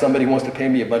unless I have somebody who wants to pay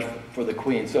me a bunch for the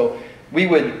queen. So we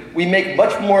make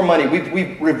much more money.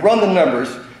 We've run the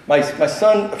numbers. My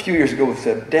son a few years ago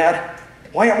said, "Dad,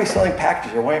 why aren't we selling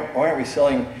packages, or why aren't we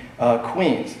selling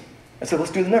queens?" I said,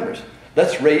 "Let's do the numbers.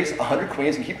 Let's raise 100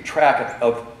 queens and keep track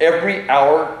of every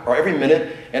hour or every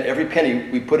minute and every penny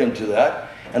we put into that.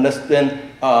 And let's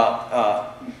then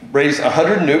raise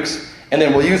 100 nukes, and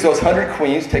then we'll use those 100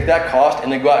 queens, take that cost,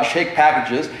 and then go out and shake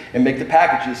packages and make the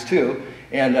packages too."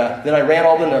 And then I ran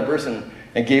all the numbers and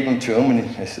gave them to him,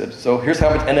 and I said, "So here's how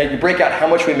much," and then you break out how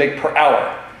much we make per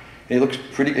hour. And he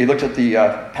looked at the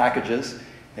packages,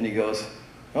 and he goes,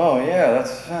 "Oh yeah,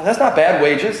 that's not bad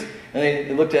wages." And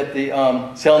he looked at the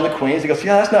selling the queens. He goes,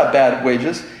 "Yeah, that's not bad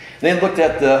wages." And then he looked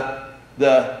at the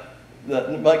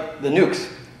nukes.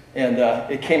 And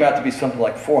it came out to be something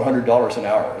like $400 an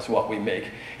hour is what we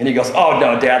make. And he goes, oh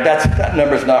no, Dad, that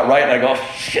number's not right. And I go,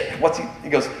 shit, what's he? He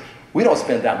goes, we don't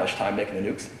spend that much time making the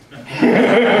nukes.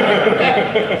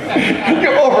 You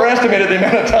overestimated the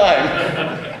amount of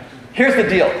time. Here's the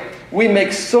deal. We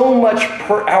make so much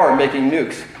per hour making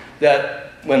nukes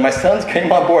that when my sons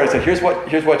came on board, I said, here's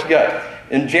what you got.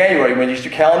 In January, when you use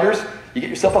your calendars, you get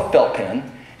yourself a felt pen,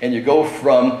 and you go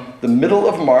from the middle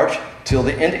of March till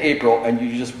the end of April, and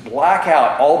you just black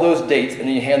out all those dates, and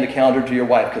then you hand the calendar to your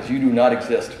wife, because you do not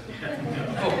exist.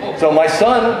 So my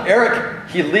son, Eric,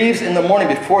 he leaves in the morning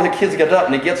before the kids get up,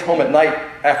 and he gets home at night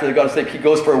after they go to sleep. He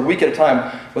goes for a week at a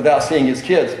time without seeing his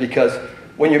kids, because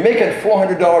when you're making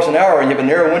 $400 an hour and you have a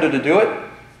narrow window to do it,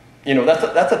 you know,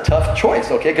 that's a tough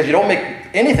choice, okay? Because you don't make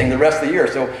anything the rest of the year.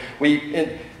 So we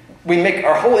make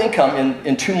our whole income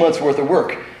in 2 months worth of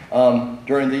work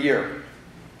during the year.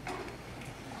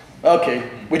 Okay,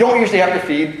 we don't usually have to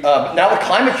feed. Now with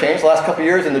climate change, the last couple of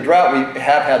years in the drought, we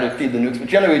have had to feed the nukes, but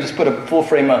generally we just put a full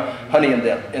frame of honey in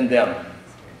them. And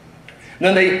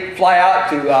then they fly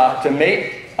out to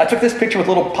mate. I took this picture with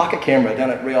a little pocket camera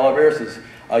down at Ray Oliveris'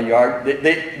 yard.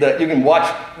 You can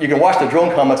watch the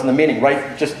drone comments in the meeting,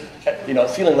 right? Just at,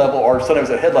 ceiling level or sometimes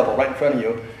at head level, right in front of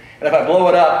you. And if I blow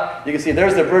it up, you can see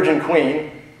there's the virgin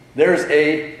queen. There's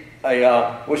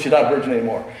well, she's not virgin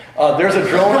anymore. There's a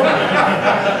drone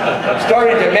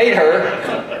starting to mate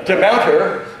her, to mount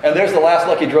her, and there's the last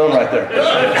lucky drone right there.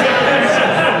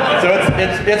 So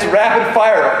it's rapid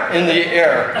fire in the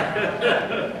air.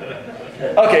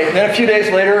 Okay, then a few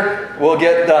days later, we'll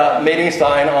get the mating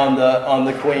sign on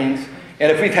the queens.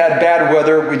 And if we've had bad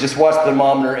weather, we just watch the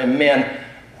thermometer, and man,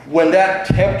 when that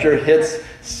temperature hits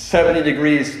 70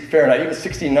 degrees Fahrenheit, even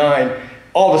 69,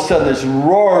 all of a sudden this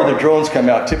roar of the drones come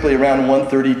out, typically around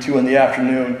 1:32 in the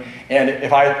afternoon. And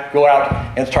if I go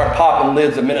out and start popping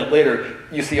lids a minute later,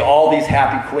 you see all these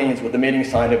happy queens with the mating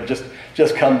sign have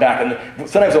just come back. And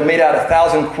sometimes they'll mate out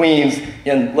 1,000 queens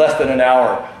in less than an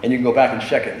hour, and you can go back and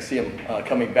check it and see them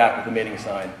coming back with the mating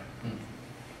sign.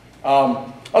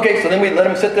 Okay, so then we let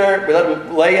them sit there, we let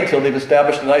them lay until they've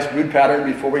established a nice brood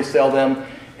pattern before we sell them,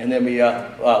 and then we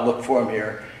look for them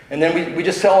here. And then we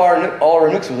just sell all our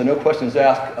nukes with a no questions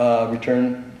asked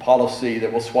return policy that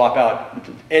we'll swap out. If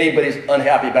anybody's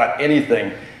unhappy about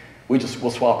anything, we'll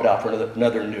swap it out for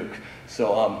another nuke.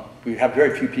 So we have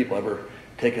very few people ever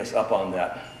take us up on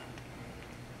that.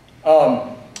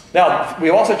 Now,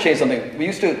 we also changed something. We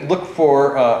used to look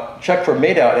for, check for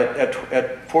mate out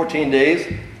at 14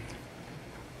 days.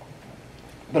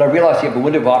 But I realized you have a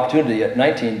window of opportunity at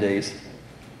 19 days.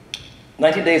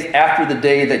 19 days after the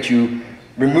day that you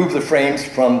remove the frames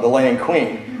from the laying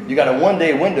queen, you got a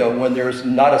 1-day window when there's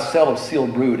not a cell of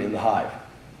sealed brood in the hive.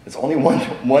 It's only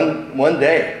one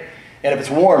day. And if it's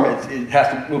warm, it has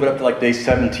to move it up to like day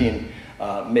 17,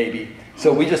 maybe.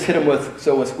 So we just hit them with,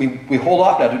 we hold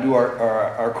off now to do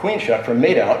our queen check for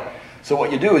mate out. So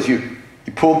what you do is you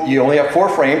only have 4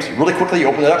 frames, really quickly you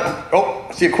open it up, oh,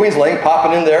 see a queen's laying, pop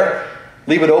it in there,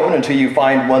 leave it open until you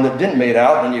find one that didn't mate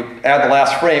out, and you add the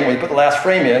last frame. When you put the last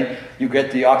frame in, you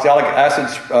get the oxalic acid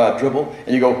dribble,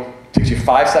 and it takes you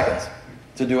 5 seconds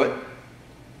to do it.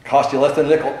 Cost you less than a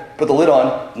nickel. Put the lid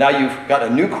on. Now you've got a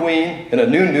new queen and a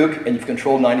new nuke, and you've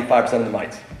controlled 95% of the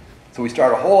mites. So we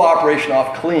start a whole operation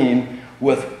off clean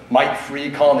with mite-free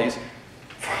colonies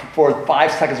for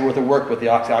 5 seconds worth of work with the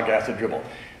oxalic acid dribble.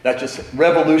 That just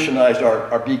revolutionized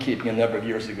our beekeeping a number of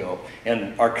years ago.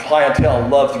 And our clientele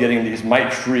loves getting these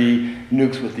mite-free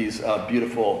nukes with these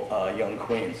beautiful young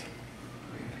queens.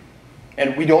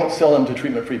 And we don't sell them to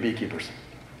treatment-free beekeepers.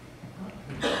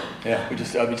 Yeah,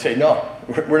 we'd say, no,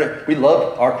 we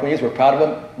love our queens, we're proud of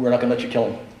them, we're not gonna let you kill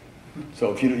them.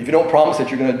 So if you don't promise that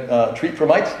you're gonna treat for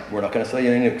mites, we're not gonna sell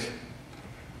you any nukes.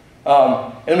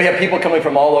 And we have people coming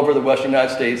from all over the western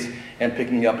United States and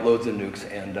picking up loads of nukes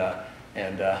and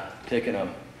taking them.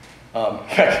 In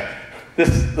fact,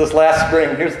 this last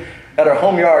spring, here's at our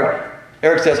home yard,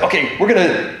 Eric says, okay, we're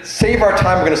gonna save our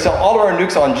time, we're gonna sell all of our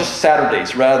nukes on just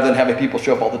Saturdays rather than having people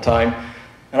show up all the time.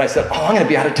 And I said, oh, I'm gonna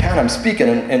be out of town, I'm speaking.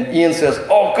 And Ian says,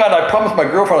 oh God, I promised my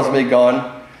girlfriend I was gonna be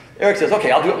gone. Eric says, okay,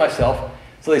 I'll do it myself.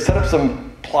 So they set up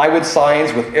some plywood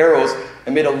signs with arrows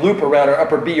and made a loop around our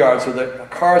upper bee yard so that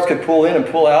cars could pull in and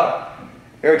pull out.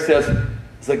 Eric says,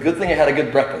 it's a good thing I had a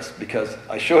good breakfast because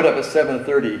I showed up at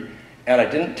 7:30 and I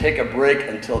didn't take a break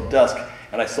until dusk,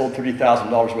 and I sold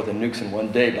 $30,000 worth of nukes in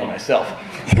one day by myself.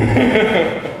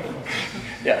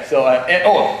 Yeah, so,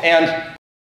 and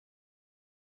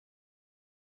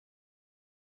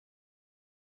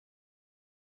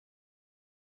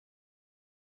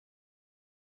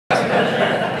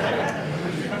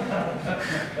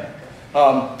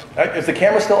Is the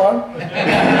camera still on?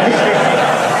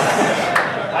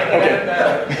 I can edit that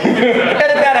out.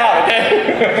 Edit that out, okay?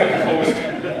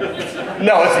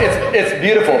 No, it's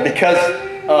beautiful because,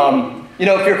 you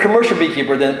know, if you're a commercial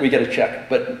beekeeper, then we get a check.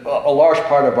 But a large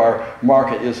part of our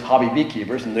market is hobby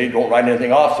beekeepers, and they don't write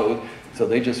anything off, so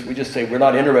we just say we're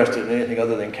not interested in anything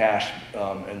other than cash,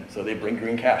 and so they bring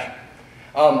green cash.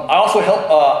 I also help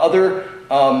other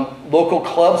local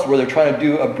clubs where they're trying to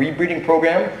do a breeding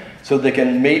program so they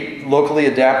can mate locally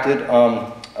adapted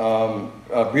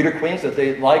breeder queens that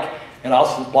they like, and I'll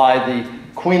supply the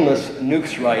queenless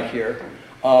nukes right here.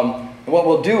 And what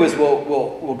we'll do is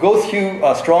we'll go through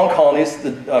strong colonies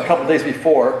a couple days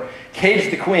before, cage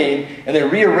the queen, and then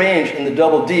rearrange in the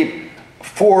double deep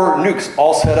 4 nukes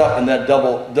all set up in that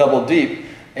double deep.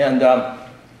 And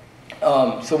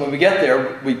so when we get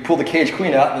there, we pull the cage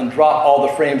queen out and then drop all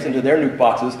the frames into their nuke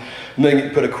boxes, and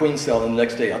then put a queen cell in the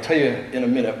next day. I'll tell you in a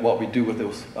minute what we do with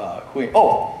those queens.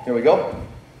 Oh, here we go.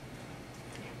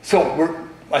 So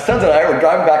my sons and I were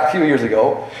driving back a few years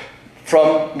ago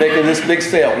from making this big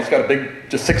sale. He's got a big,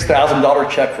 just $6,000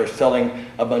 check for selling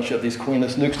a bunch of these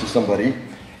queenless nukes to somebody.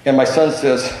 And my son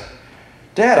says,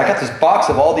 Dad, I got this box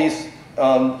of all these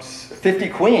 50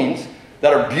 queens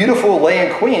that are beautiful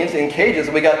laying queens in cages,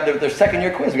 and they're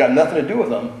second-year queens. We got nothing to do with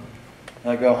them.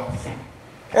 And I go,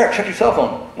 Eric, check your cell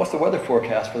phone. What's the weather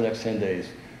forecast for the next 10 days?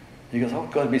 He goes, oh,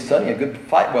 it's going to be sunny and good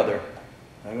fight weather.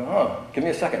 I go, oh, give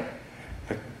me a second.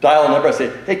 I dial a number. I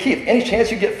say, hey, Keith, any chance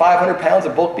you get 500 pounds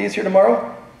of bulk bees here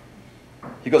tomorrow?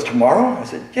 He goes, tomorrow? I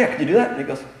said, yeah, can you do that? And he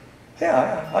goes,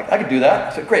 yeah, I could do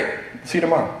that. I said, great, see you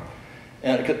tomorrow.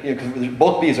 And because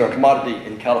bulk bees are a commodity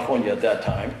in California at that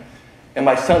time. And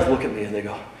my sons look at me and they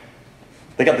go,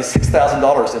 they got the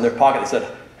 $6,000 in their pocket. They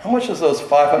said, how much is those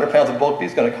 500 pounds of bulk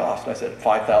bees going to cost? And I said,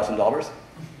 $5,000. I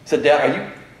said, Dad, are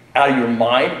you out of your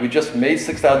mind? We just made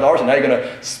 $6,000 and now you're going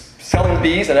to selling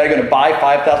bees and now you're going to buy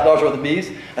 $5,000 worth of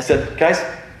bees? I said, guys,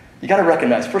 you got to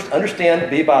recognize, first understand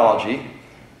bee biology,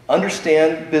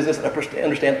 understand business, and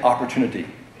understand opportunity.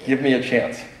 Give me a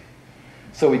chance.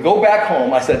 So we go back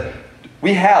home. I said,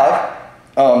 we've got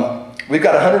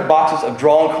 100 boxes of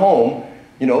drawn comb,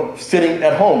 you know, sitting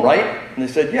at home, right? And they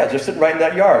said, yeah, just sitting right in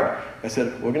that yard. I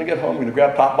said, we're going to get home. We're going to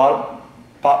grab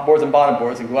top boards and bottom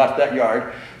boards and go out to that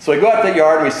yard. So we go out to that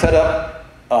yard and we set up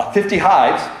 50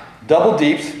 hives, double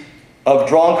deeps of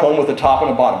drawn comb with a top and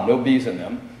a bottom, no bees in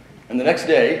them. And the next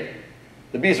day,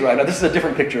 the bees arrived. Now this is a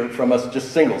different picture from us,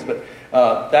 just singles, but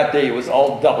that day it was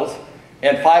all doubles.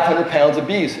 And 500 pounds of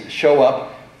bees show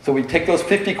up. So we take those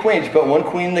 50 queens, you put 1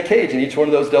 queen in the cage in each one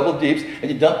of those double deeps, and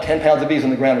you dump 10 pounds of bees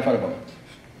on the ground in front of them.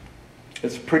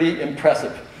 It's pretty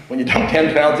impressive when you dump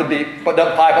 10 pounds of bees,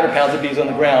 dump 500 pounds of bees on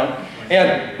the ground.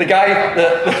 And the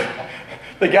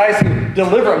guys who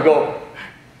deliver them go,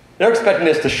 they're expecting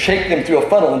us to shake them through a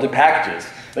funnel into packages.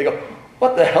 They go,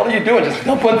 what the hell are you doing? Just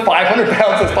dumping 500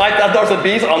 pounds of $5,000 of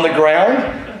bees on the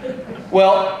ground?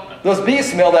 Well, those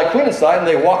bees smell that queen inside and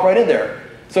they walk right in there.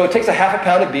 So it takes a half a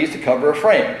pound of bees to cover a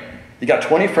frame. You got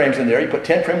 20 frames in there, you put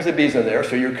 10 frames of bees in there,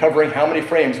 so you're covering how many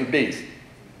frames with bees?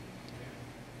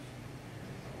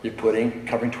 You're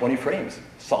covering 20 frames,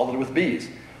 solid with bees.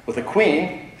 With a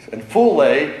queen in full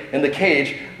lay in the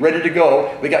cage, ready to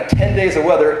go. We got 10 days of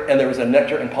weather and there was a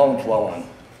nectar and pollen flow on.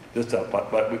 Just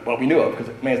what we knew of,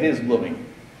 because manzanita is blooming.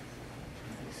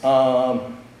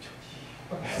 So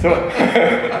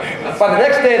by the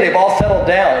next day, they've all settled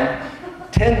down.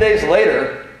 10 days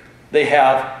later, they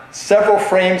have several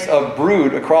frames of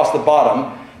brood across the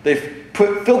bottom. They've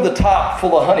filled the top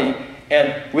full of honey,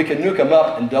 and we can nuke them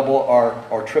up and double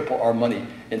or triple our money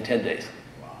in 10 days.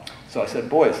 So I said,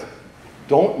 boys,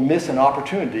 don't miss an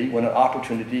opportunity when an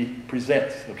opportunity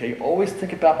presents, okay? Always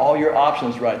think about all your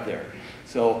options right there.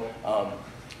 So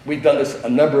we've done this a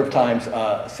number of times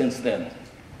since then.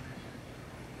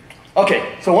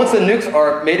 Okay, so once the nukes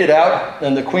are mated out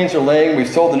and the queens are laying, we've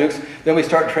sold the nukes, then we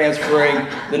start transferring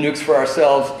the nukes for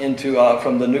ourselves into,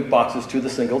 from the nuke boxes to the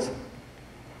singles.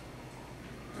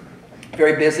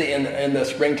 Very busy in the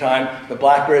springtime. The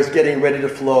blackberry is getting ready to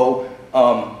flow,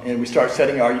 and we start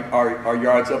setting our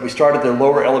yards up. We start at the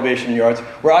lower elevation yards.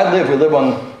 Where I live, we live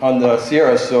on the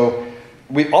Sierras, so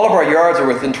all of our yards are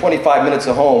within 25 minutes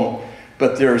of home,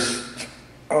 but there's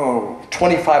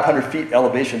 2,500 feet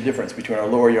elevation difference between our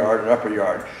lower yard and upper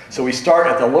yard. So we start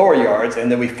at the lower yards,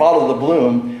 and then we follow the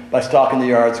bloom by stalking the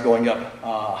yards going up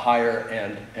higher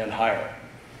and higher.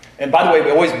 And by the way,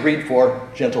 we always breed for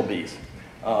gentle bees.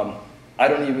 I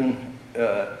don't even,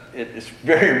 it's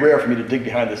very rare for me to dig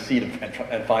behind the seat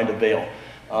and find a veil.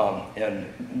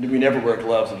 And we never wear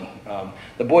gloves. And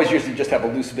the boys usually just have a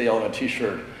loose veil and a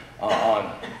t-shirt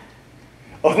on.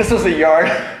 Oh, this is a yard.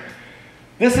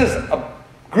 This is a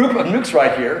group of nukes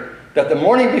right here that the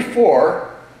morning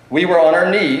before, we were on our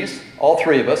knees, all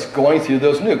three of us, going through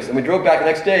those nukes. And we drove back the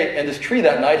next day, and this tree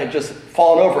that night had just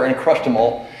fallen over and crushed them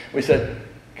all. We said,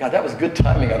 God, that was good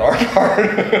timing on our part.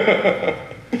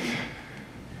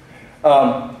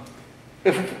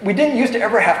 If we didn't used to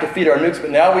ever have to feed our nukes,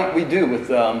 but now we do with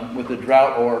the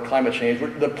drought or climate change.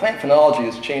 The plant phenology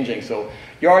is changing, so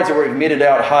yards that were meted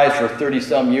out hives for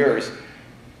 30-some years,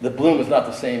 the bloom is not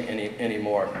the same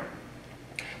anymore.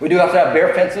 We do have to have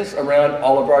bear fences around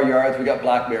all of our yards. We got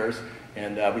black bears,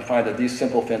 and we find that these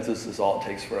simple fences is all it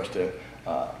takes for us to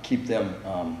keep them,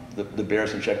 the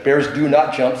bears in check. Bears do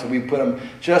not jump, so we put them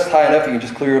just high enough you can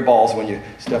just clear your balls when you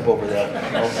step over the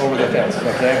fence,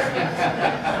 okay?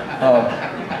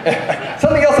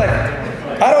 Something else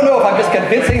I don't know if I'm just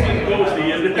convincing.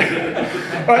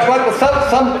 Well,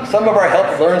 some of our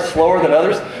help learn slower than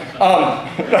others.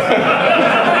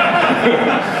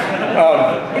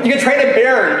 You can train a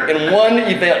bear in one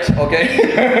event,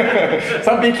 okay?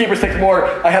 Some beekeepers take more.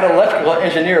 I had an electrical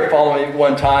engineer follow me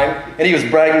one time, and he was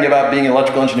bragging about being an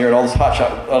electrical engineer and all this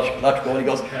hotshot electrical, and he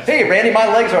goes, hey, Randy, my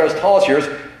legs aren't as tall as yours.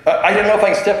 I didn't know if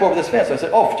I can step over this fence. I said,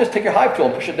 oh, just take your hive tool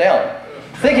and push it down.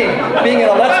 Thinking, being an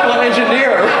electrical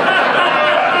engineer,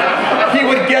 he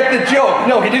would get the joke.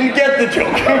 No, he didn't get the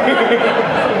joke.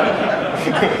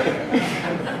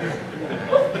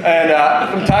 And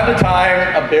from time to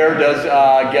time, a bear does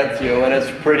get through, and it's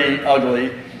pretty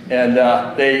ugly. And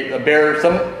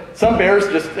some bears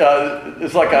just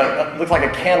looks like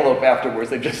a cantaloupe afterwards.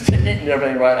 They've just eaten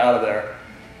everything right out of there.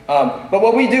 But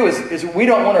what we do is we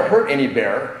don't want to hurt any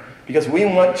bear because we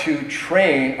want to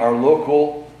train our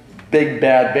local big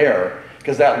bad bear.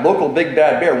 Because that local big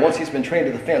bad bear, once he's been trained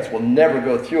to the fence, will never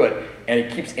go through it, and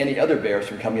it keeps any other bears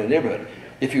from coming in the neighborhood.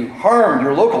 If you harm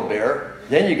your local bear,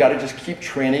 then you got to just keep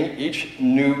training each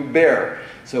new bear.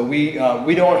 So we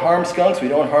don't harm skunks, we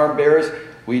don't harm bears,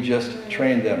 we just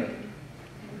train them.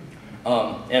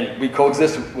 And we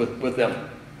coexist with them.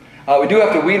 We do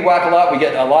have to weed whack a lot. We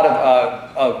get a lot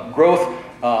of growth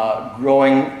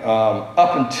growing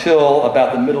up until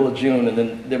about the middle of June, and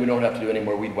then we don't have to do any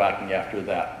more weed whacking after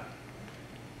that.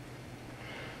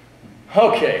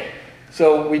 Okay,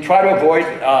 so we try to avoid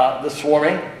the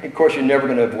swarming. Of course, you're never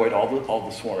going to avoid all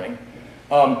the swarming.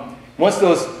 Once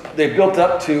they've built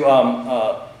up to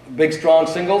big, strong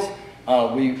singles,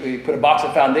 we put a box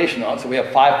of foundation on. So we have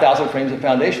 5,000 frames of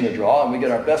foundation to draw, and we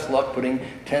get our best luck putting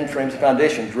 10 frames of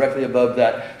foundation directly above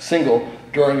that single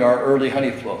during our early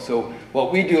honey flow. So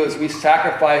what we do is we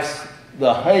sacrifice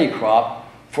the honey crop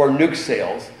for nuke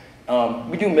sales.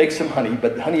 We do make some honey,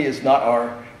 but honey is not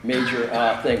our major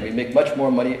thing. We make much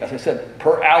more money, as I said,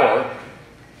 per hour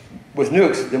with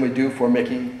nukes than we do for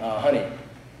making honey.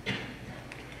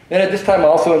 Then at this time I'm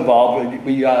also involved.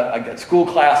 I got school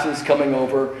classes coming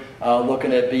over,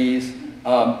 looking at bees.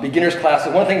 Beginners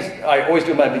classes. One of the things I always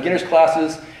do in my beginners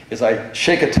classes is I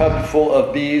shake a tub full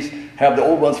of bees, have the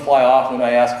old ones fly off, and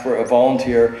I ask for a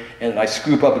volunteer, and I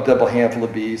scoop up a double handful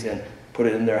of bees and put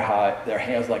it in their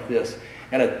hands like this.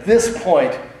 And at this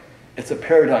point, it's a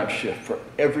paradigm shift for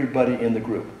everybody in the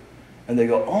group. And they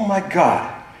go, oh my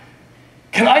God,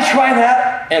 can I try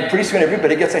that? And pretty soon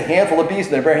everybody gets a handful of bees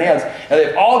in their bare hands. And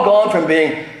they've all gone from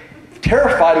being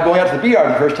terrified of going out to the bee yard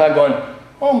the first time going,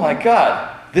 oh my God,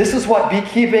 this is what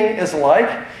beekeeping is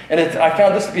like? And I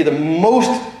found this to be the most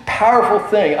powerful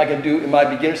thing I can do in my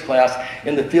beginner's class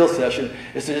in the field session,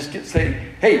 is to just say,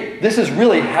 hey, this is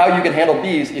really how you can handle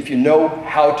bees if you know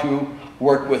how to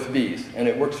work with bees, and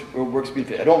it works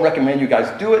beautifully. I don't recommend you guys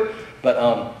do it, but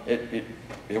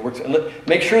it works. And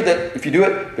make sure that if you do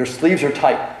it, their sleeves are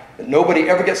tight. Nobody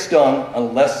ever gets stung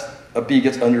unless a bee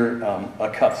gets under a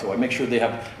cuff. So I make sure they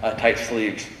have tight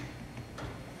sleeves.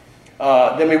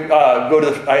 Then we go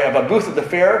to I have a booth at the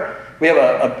fair. We have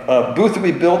a booth that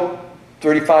we built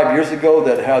 35 years ago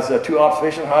that has 2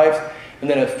 observation hives. And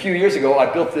then a few years ago, I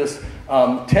built this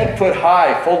 10-foot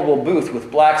high foldable booth with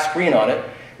black screen on it,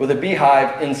 with a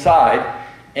beehive inside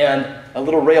and a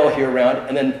little rail here around.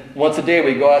 And then once a day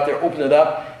we go out there, open it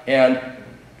up, and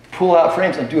pull out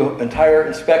frames and do an entire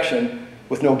inspection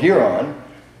with no gear on.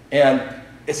 And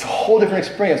it's a whole different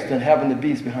experience than having the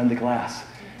bees behind the glass.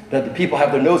 That the people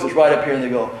have their noses right up here and they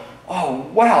go, oh,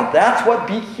 wow, that's what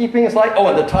beekeeping is like? Oh,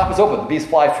 and the top is open. The bees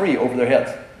fly free over their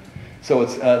heads. So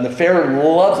it's, the fair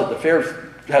loves it. The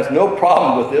fair has no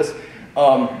problem with this.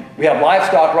 We have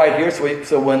livestock right here,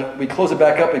 so when we close it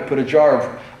back up, we put a jar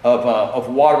of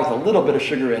water with a little bit of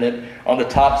sugar in it on the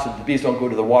top so the bees don't go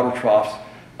to the water troughs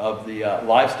of the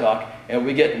livestock. and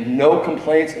we get no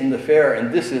complaints in the fair,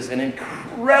 and this is an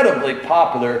incredibly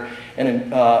popular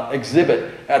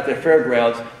exhibit at the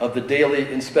fairgrounds of the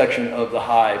daily inspection of the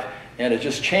hive, and it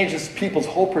just changes people's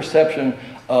whole perception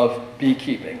of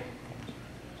beekeeping.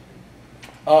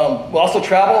 We'll also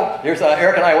travel. Here's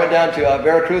Eric and I went down to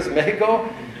Veracruz, Mexico,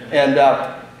 and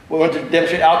we went to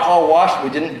demonstrate alcohol wash. We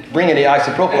didn't bring any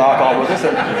isopropyl alcohol with us.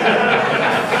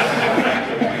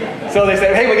 So they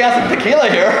said, hey, we got some tequila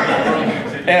here.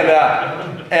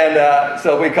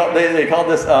 So they called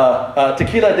this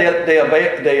tequila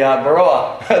de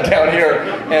Baroa down here.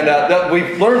 And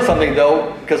we've learned something,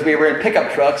 though, because we were in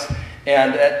pickup trucks,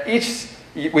 and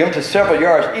we went to several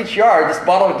yards. Each yard, this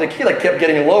bottle of tequila kept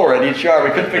getting lower at each yard.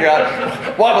 We couldn't figure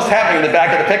out what was happening in the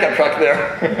back of the pickup truck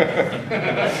there.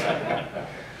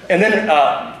 And then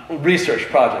research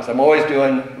projects. I'm always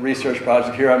doing research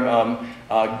projects. Here I'm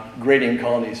grading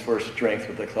colonies for strength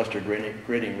with the cluster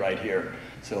grading right here.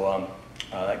 So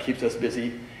that keeps us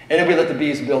busy. And then we let the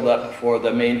bees build up for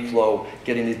the main flow,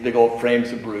 getting these big old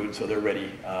frames of brood so they're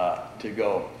ready to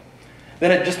go.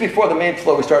 Then just before the main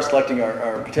flow, we start selecting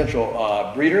our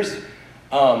potential breeders.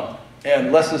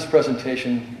 And Les's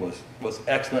presentation was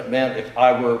excellent. Man, if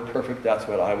I were perfect, that's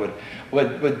what I would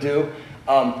do.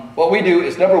 What we do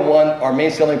is, number one, our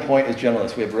main selling point is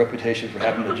gentleness. We have a reputation for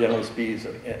having the gentlest bees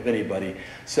of anybody.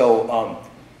 So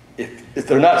if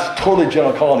they're not totally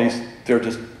gentle colonies, they're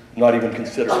just not even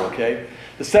considered, okay?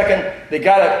 The second, they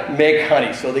gotta make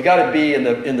honey. So they gotta be in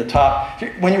the top.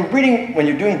 When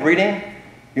you're doing breeding,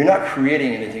 you're not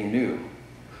creating anything new.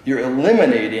 You're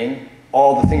eliminating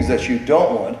all the things that you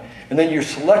don't want, and then you're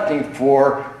selecting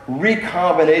for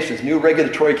recombinations, new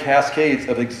regulatory cascades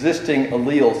of existing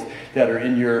alleles that are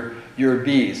in your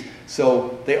bees.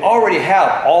 So they already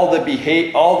have all the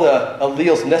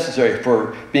alleles necessary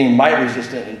for being mite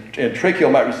resistant and tracheal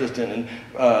mite resistant and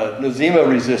nosema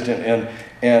resistant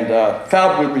and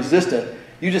foul brood resistant.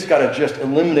 You just got to just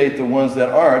eliminate the ones that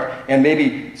aren't, and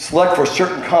maybe select for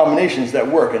certain combinations that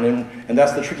work. And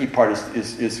that's the tricky part,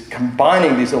 is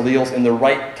combining these alleles in the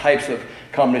right types of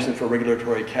combinations for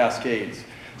regulatory cascades.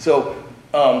 So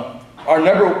our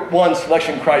number one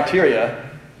selection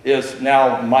criteria is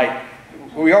now mite.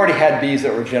 We already had bees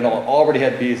that were gentle, already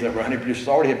had bees that were honey producers,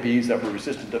 already had bees that were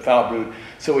resistant to foul brood.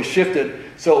 So we shifted.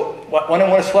 So what I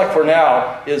want to select for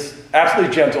now is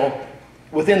absolutely gentle,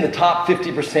 within the top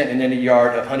 50% in any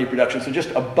yard of honey production, so just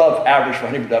above average for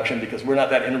honey production, because we're not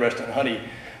that interested in honey,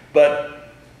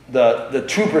 but the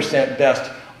 2% best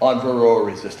on Varroa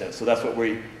resistance. So that's what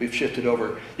we've shifted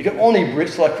over. You can only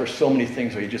select for so many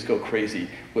things, or you just go crazy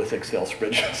with Excel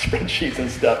spreadsheets and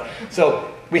stuff.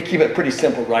 So we keep it pretty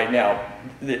simple right now.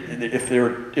 If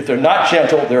they're not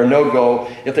gentle, they're a no-go.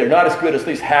 If they're not as good as at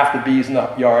least half the bees in the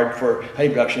yard for honey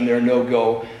production, they're a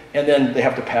no-go. And then they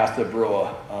have to pass the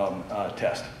Varroa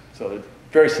test. So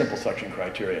very simple selection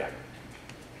criteria.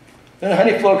 Then the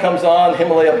honey flow comes on,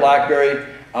 Himalaya blackberry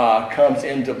comes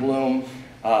into bloom.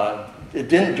 It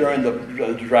didn't during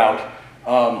the drought.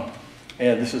 And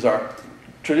this is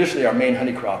traditionally our main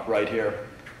honey crop right here.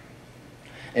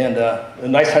 And a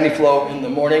nice honey flow in the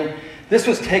morning. This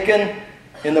was taken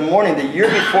in the morning the year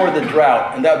before the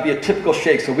drought, and that would be a typical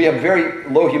shake. So we have very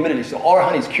low humidity, so all our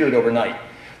honey is cured overnight.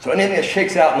 So anything that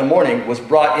shakes out in the morning was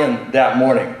brought in that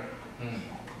morning.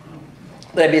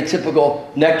 That'd be a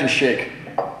typical nectar shake.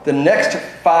 The next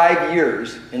 5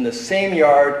 years, in the same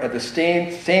yard, at the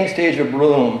same stage of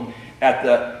bloom, at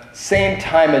the same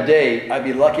time of day, I'd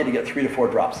be lucky to get 3 to 4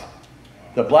 drops.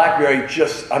 The blackberry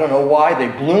just, I don't know why, they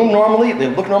bloom normally, they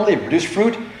look normally, they produce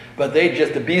fruit, but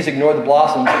the bees ignore the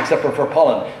blossoms except for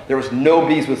pollen. There was no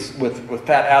bees with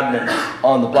fat abdomen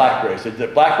on the blackberries. The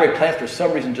blackberry plants, for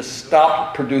some reason, just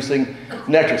stopped producing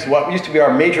nectar. So what used to be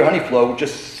our major honey flow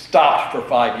just stopped for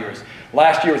 5 years.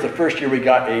 Last year was the first year we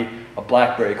got a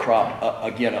blackberry crop,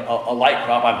 again, a light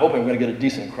crop. I'm hoping we're going to get a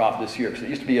decent crop this year, because it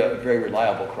used to be a very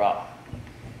reliable crop.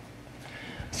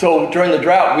 So during the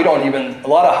drought, a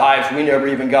lot of hives, we never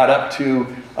even got up to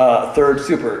third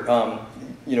super.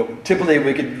 Typically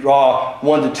we could draw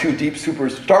 1 to 2 deep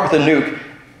supers, start with a nuke,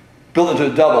 build it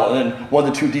to a double, and then 1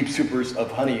 to 2 deep supers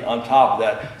of honey on top of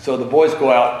that. So the boys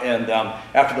go out, and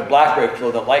after the blackberry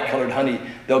flow, the light-colored honey,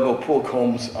 they'll go pull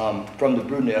combs from the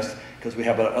brood nest, because we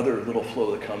have another little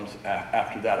flow that comes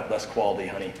after that of less quality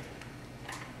honey.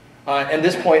 At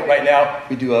this point right now,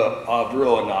 we do a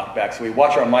Varroa knockback. So we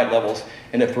watch our mite levels,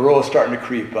 and if Varroa is starting to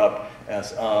creep up,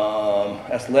 as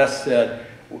Les said,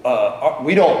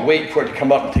 we don't wait for it to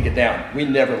come up and take it down. We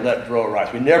never let Varroa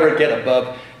rise. We never get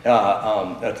above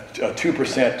a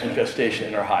 2% infestation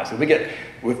in our hives. So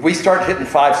if we start hitting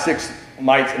 5, 6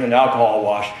 mites in an alcohol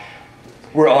wash,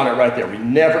 we're on it right there. We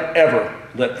never, ever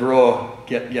let Varroa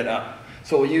get up.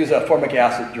 So we'll use formic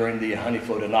acid during the honey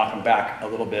flow to knock them back a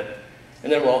little bit,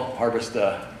 and then we'll harvest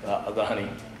the honey.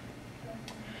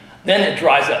 Then it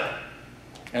dries up,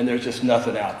 and there's just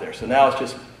nothing out there. So now it's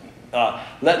just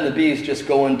letting the bees just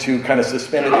go into kind of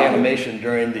suspended animation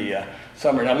during the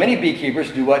summer. Now, many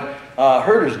beekeepers do what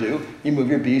herders do. You move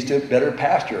your bees to better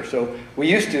pasture. So we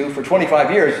used to, for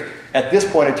 25 years, at this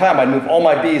point in time, I'd move all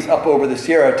my bees up over the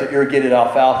Sierra to irrigated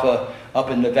alfalfa up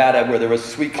in Nevada, where there was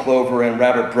sweet clover and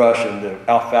rabbit brush and the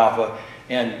alfalfa,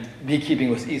 and beekeeping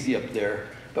was easy up there.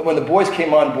 But when the boys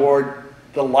came on board,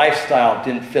 the lifestyle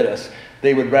didn't fit us.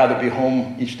 They would rather be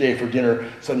home each day for dinner.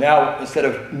 So now, instead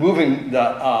of moving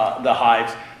the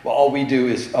hives, well, all we do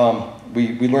is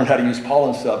we learn how to use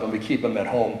pollen sub, and we keep them at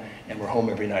home, and we're home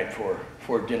every night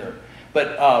for dinner.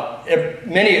 But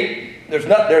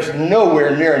there's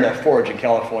nowhere near enough forage in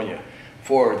California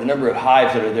for the number of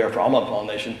hives that are there for almond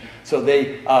pollination. So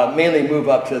they mainly move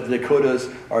up to the Dakotas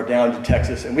or down to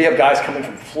Texas. And we have guys coming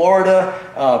from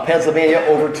Florida, Pennsylvania,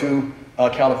 over to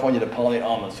California to pollinate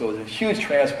almonds. So it's a huge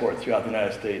transport throughout the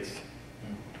United States.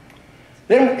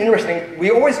 Then, interesting, we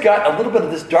always got a little bit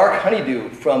of this dark honeydew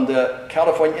from the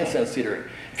California incense cedar.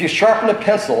 If you sharpen a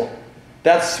pencil,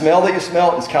 that smell that you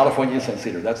smell is California incense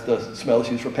cedar. That's the smell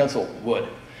that's used for pencil wood.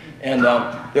 And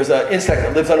there's an insect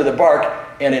that lives under the bark,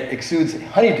 and it exudes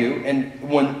honeydew. And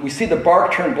when we see the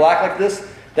bark turn black like this,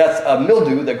 that's a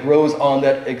mildew that grows on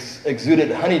that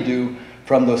exuded honeydew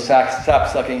from those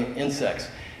sap-sucking insects.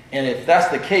 And if that's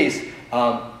the case,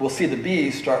 we'll see the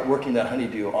bees start working that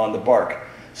honeydew on the bark.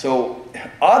 So,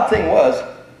 odd thing was,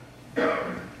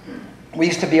 we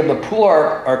used to be able to pull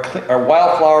our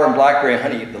wildflower and blackberry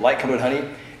honey, the light-colored honey,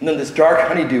 and then this dark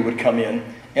honeydew would come in.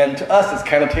 And to us, it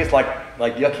kind of tastes like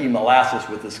yucky molasses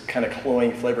with this kind of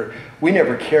cloying flavor. We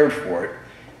never cared for it.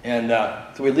 And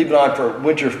so we leave it on for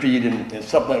winter feed and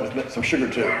supplement with some sugar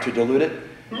to dilute it.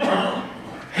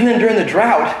 And then during the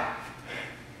drought,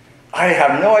 I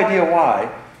have no idea why,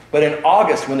 but in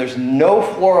August, when there's no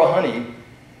floral honey,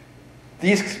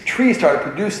 these trees started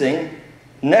producing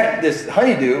this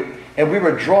honeydew, and we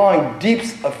were drawing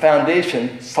deeps of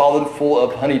foundation solid full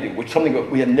of honeydew, which is something that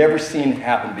we had never seen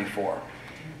happen before.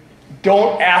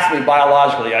 Don't ask me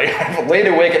biologically. I laid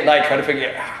awake at night trying to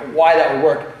figure out why that would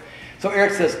work. So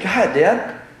Eric says, God,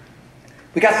 Dad,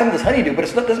 we got some of this honeydew, but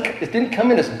it didn't come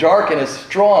in as dark and as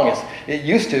strong as it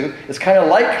used to. It's kind of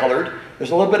light colored. There's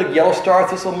a little bit of yellow star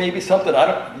thistle, maybe something.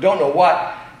 I don't know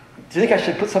what. Do you think I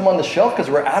should put some on the shelf? Because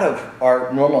we're out of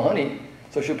our normal honey.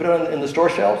 So should we put it in the store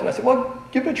shelves? And I said, well,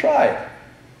 give it a try.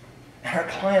 And our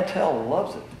clientele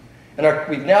loves it. And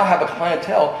we now have a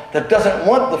clientele that doesn't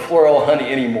want the floral honey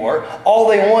anymore. All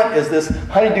they want is this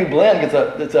honeydew blend.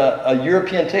 It's a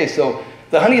European taste. So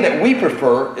the honey that we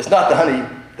prefer is not the honey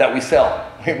that we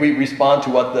sell. We respond to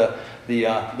what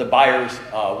the buyers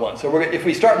want. So if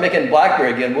we start making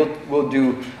blackberry again, we'll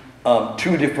do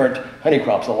two different honey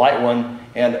crops, a light one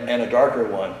and a darker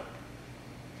one.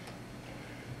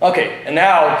 Okay, and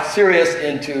now serious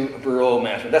into Varroa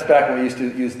management. That's back when we used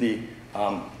to use the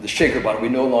shaker bottle. We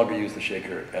no longer use the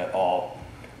shaker at all.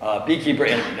 Beekeeper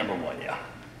enemy #1, yeah.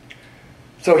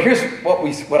 So here's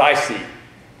what I see.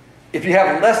 If you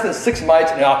have less than 6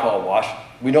 mites in an alcohol wash,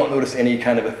 we don't notice any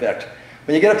kind of effect.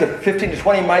 When you get up to 15 to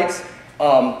 20 mites,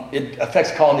 it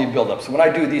affects colony buildup. So when I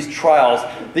do these trials,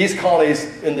 these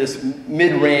colonies in this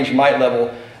mid-range mite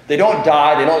level, they don't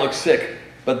die, they don't look sick,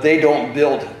 but they don't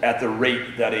build at the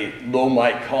rate that a low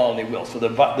mite colony will. So the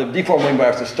deformed wing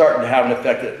virus is starting to have an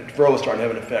effect, Varroa is starting to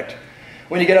have an effect.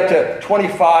 When you get up to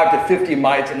 25 to 50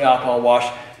 mites in an alcohol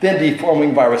wash, then deformed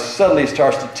wing virus suddenly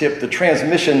starts to tip, the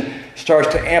transmission starts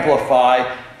to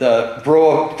amplify, the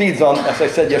Varroa feeds on, as I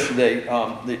said yesterday,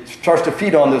 it starts to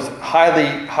feed on those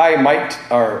high mite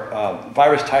or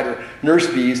virus titer nurse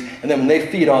bees, and then when they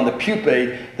feed on the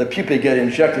pupae get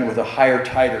injected with a higher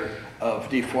titer of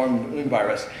deformed wing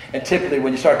virus. And typically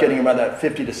when you start getting around that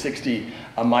 50 to 60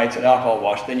 mites in alcohol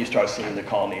wash, then you start seeing the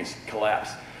colonies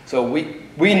collapse. So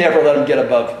we never let them get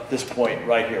above this point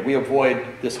right here. We avoid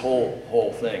this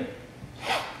whole thing.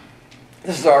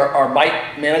 This is our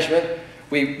mite management.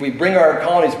 We bring our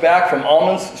colonies back from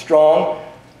almonds strong.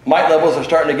 Mite levels are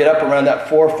starting to get up around that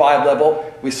 4 or 5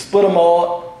 level. We split them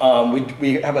all.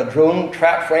 We have a drone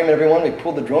trap frame in everyone. We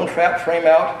pulled the drone trap frame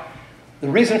out. The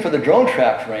reason for the drone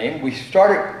trap frame, we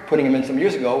started putting them in some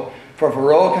years ago for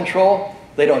Varroa control.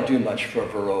 They don't do much for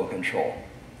Varroa control.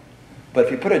 But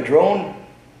if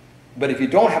you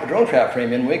don't have a drone trap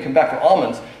frame in, when we come back from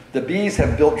almonds, the bees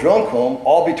have built drone comb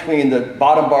all between the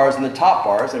bottom bars and the top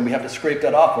bars, and we have to scrape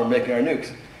that off when we're making our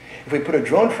nukes. If we put a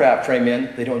drone trap frame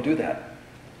in, they don't do that.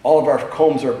 All of our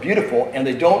combs are beautiful, and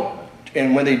they don't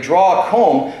And when they draw a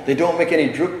comb, they don't make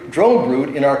any drone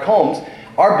brood in our combs.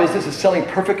 Our business is selling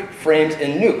perfect frames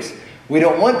in nukes. We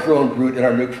don't want drone brood in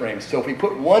our nuke frames. So if we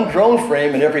put one drone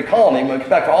frame in every colony, when we come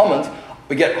back to almonds,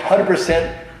 we get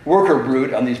 100% worker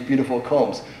brood on these beautiful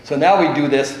combs. So now we do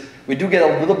this. We do get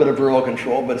a little bit of viral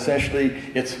control, but essentially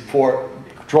it's for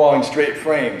drawing straight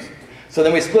frames. So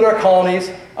then we split our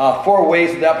colonies 4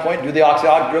 ways at that point, do the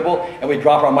oxalic dribble, and we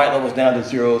drop our mite levels down to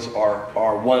 0s or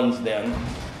 1s then.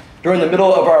 During the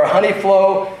middle of our honey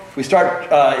flow, we start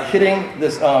hitting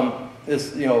this,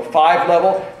 5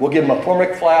 level. We'll give them a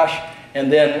formic flash,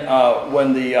 and then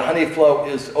when the honey flow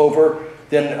is over,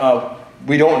 then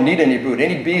we don't need any brood.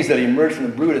 Any bees that emerge from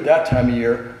the brood at that time of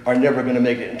year are never going to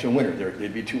make it into winter.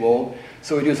 They'd be too old.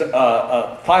 So we do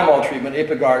a thymol treatment,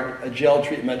 Apigard, a gel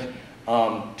treatment,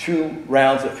 2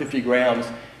 rounds of 50 grams,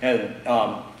 and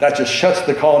that just shuts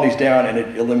the colonies down and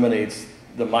it eliminates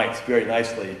the mites very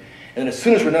nicely. And as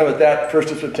soon as we're done with that,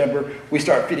 1st of September, we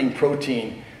start feeding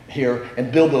protein here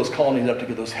and build those colonies up to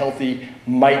get those healthy,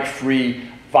 mite-free,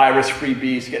 virus-free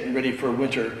bees getting ready for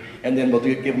winter. And then we'll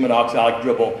give them an oxalic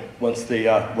dribble once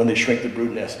when they shrink the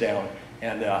brood nest down.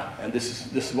 And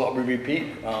this is what we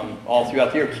repeat all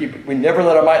throughout the year. We never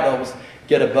let our mite levels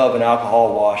get above an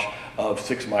alcohol wash of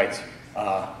 6 mites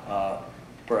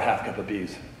per half cup of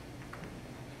bees.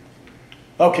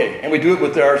 Okay, and we do it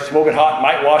with our smoking hot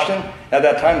mite washing. At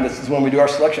that time, this is when we do our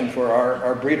selection for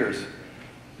our breeders.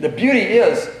 The beauty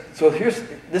is,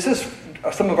 this is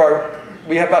some of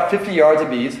we have about 50 yards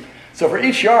of bees. So for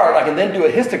each yard, I can then do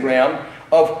a histogram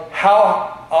of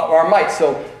how our mites.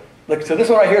 So this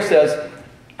one right here says,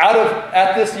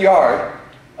 at this yard,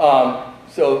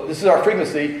 so this is our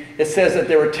frequency, it says that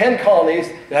there were 10 colonies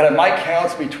that had mite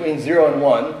counts between 0 and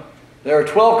 1. There are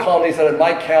 12 colonies that had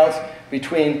mite counts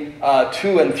between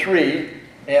 2 and 3,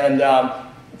 and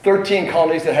 13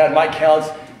 colonies that had mite counts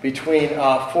between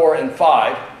 4 and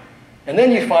 5. And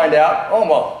then you find out, oh,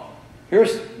 well,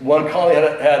 here's one colony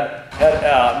that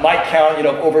had mite count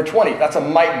over 20. That's a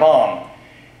mite bomb.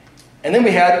 And then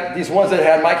we had these ones that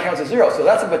had mite counts of 0. So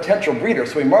that's a potential breeder.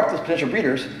 So we mark those potential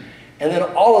breeders. And then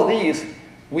all of these,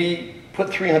 we put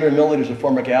 300 milliliters of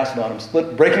formic acid on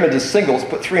them, break them into singles,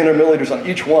 put 300 milliliters on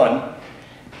each one.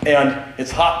 And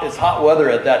it's hot weather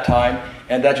at that time,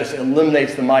 and that just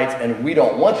eliminates the mites. And we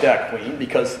don't want that queen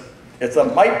because it's a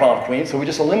mite bomb queen. So we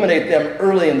just eliminate them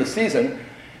early in the season.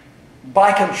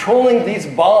 By controlling these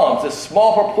bombs, this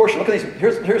small proportion, look at these,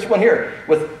 here's one here,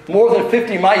 with more than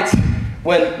 50 mites,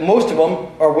 when most of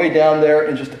them are way down there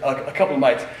in just a couple of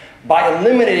mites. By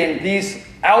eliminating these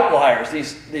outliers,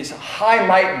 these high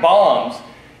mite bombs,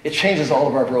 it changes all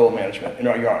of our varroa management in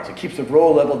our yards. It keeps the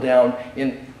varroa level down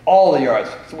in all the yards.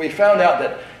 So we found out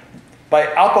that by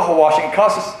alcohol washing, it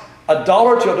costs us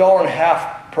 $1 to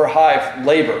 $1.50 per hive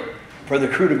labor for the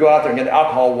crew to go out there and get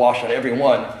alcohol wash on every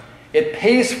one. It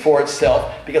pays for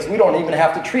itself because we don't even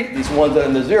have to treat these ones that are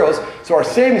in the 0s. So our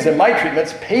savings in mite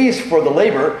treatments pays for the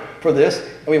labor for this,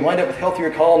 and we wind up with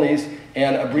healthier colonies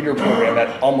and a breeder program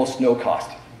at almost no cost.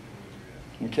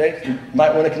 Okay, you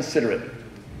might want to consider it.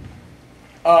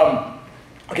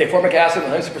 Okay, formic acid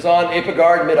with 100%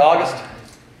 Apigard mid-August.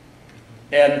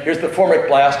 And here's the formic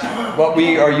blast. What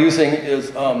we are using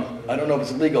is, I don't know if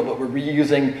it's legal, but we're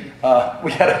reusing,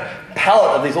 we had a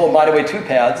pallet of these old Mitaway 2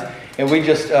 pads, and we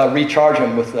just recharge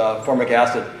them with formic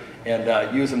acid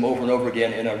and use them over and over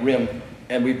again in a rim.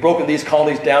 And we've broken these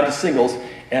colonies down to singles,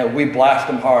 and we blast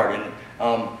them hard.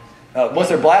 And once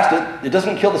they're blasted, it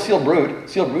doesn't kill the sealed brood.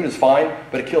 Sealed brood is fine,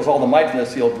 but it kills all the mites in the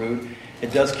sealed brood.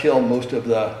 It does kill most of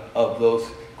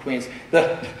those queens.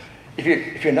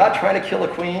 If you're not trying to kill a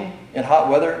queen in hot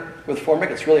weather with formic,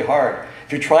 it's really hard.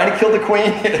 If you're trying to kill the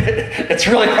queen, it's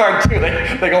really hard too.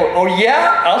 They go, oh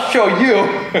yeah, I'll show you.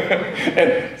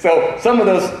 And so some of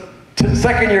those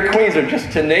second-year queens are just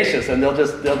tenacious, and they'll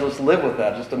just live with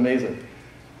that. Just amazing.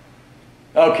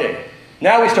 Okay,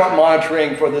 now we start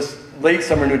monitoring for this late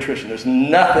summer nutrition. There's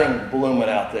nothing blooming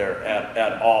out there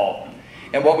at all.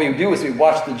 And what we do is we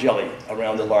watch the jelly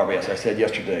around the larvae, as I said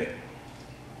yesterday.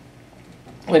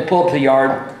 We pull up to the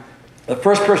yard. The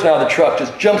first person out of the truck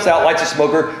just jumps out, lights a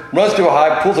smoker, runs to a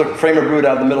hive, pulls a frame of brood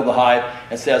out of the middle of the hive,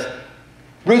 and says,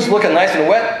 brood's looking nice and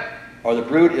wet, or the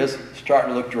brood is starting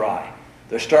to look dry.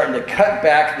 They're starting to cut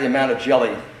back the amount of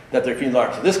jelly that they're feeding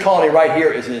larvae. So this colony right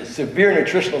here is in severe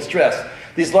nutritional stress.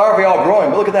 These larvae are all growing,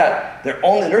 but look at that. The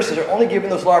nurses are only giving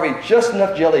those larvae just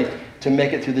enough jelly to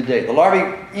make it through the day. The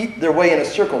larvae eat their way in a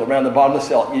circle around the bottom of the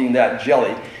cell, eating that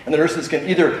jelly. And the nurses can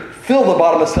either fill the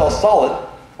bottom of the cell solid,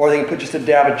 or they can put just a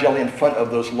dab of jelly in front of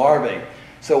those larvae.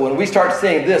 So when we start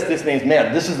seeing this means,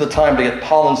 man, this is the time to get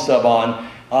pollen sub on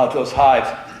to those hives.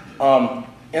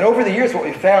 And over the years, what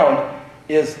we found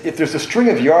is if there's a string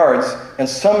of yards and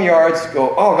some yards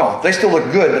go, oh no, they still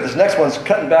look good, but this next one's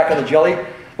cutting back on the jelly,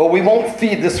 well, we won't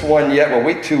feed this one yet. We'll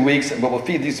wait 2 weeks, but we'll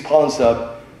feed these pollen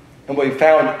sub. And what we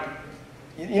found,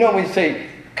 you know, we say,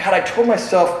 God, I told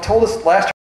us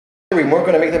last year we weren't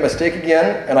going to make that mistake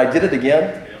again, and I did it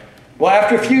again. Well,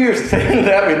 after a few years of saying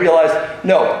that, we realized,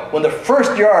 no, when the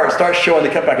first yard starts showing the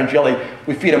cutback in jelly,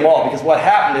 we feed them all. Because what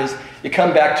happened is, you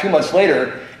come back 2 months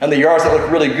later, and the yards that look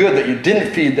really good that you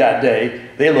didn't feed that day,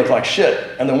 they look like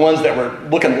shit. And the ones that were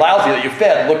looking lousy that you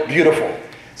fed look beautiful.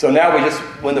 So now we just,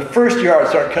 when the first yards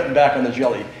start cutting back on the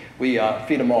jelly, we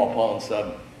feed them all pollen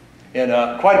sub.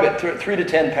 And quite a bit, 3 to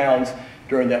 10 pounds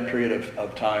during that period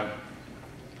of time.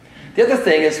 The other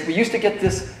thing is, we used to get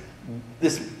this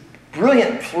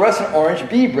brilliant fluorescent orange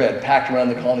bee bread packed around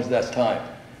the colonies at that time.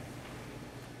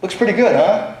 Looks pretty good,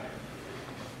 huh?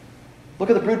 Look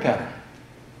at the brood pattern.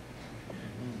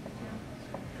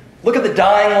 Look at the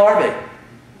dying larvae.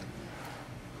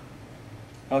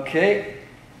 Okay?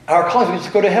 Our colonies would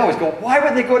just go to hell. We go, why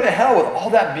would they go to hell with all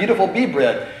that beautiful bee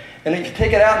bread? And if you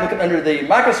take it out and look at under the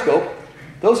microscope,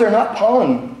 those are not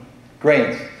pollen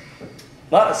grains.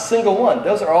 Not a single one.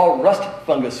 Those are all rust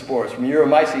fungus spores from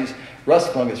Euromyces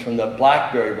rust fungus from the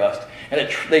blackberry rust. And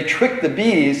they trick the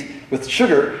bees with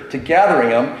sugar to gathering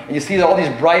them, and you see all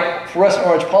these bright fluorescent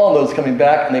orange pollen loads coming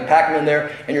back, and they pack them in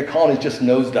there, and your colonies just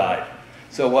nosedive.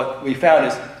 So what we found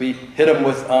is we hit them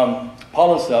with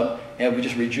pollen sub, and we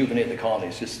just rejuvenate the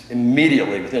colonies just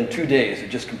immediately. Within 2 days, it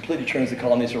just completely turns the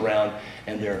colonies around,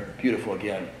 and they're beautiful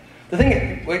again. The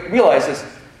thing we realize is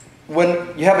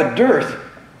when you have a dearth,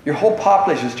 your whole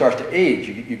population starts to age.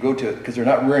 You go to it because they're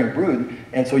not rearing brood,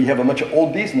 and so you have a bunch of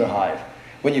old bees in the hive.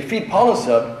 When you feed pollen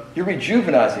sub, you're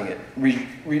rejuvenating it,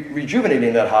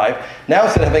 rejuvenating that hive. Now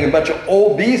instead of having a bunch of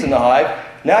old bees in the hive,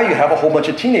 now you have a whole bunch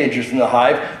of teenagers in the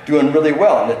hive doing really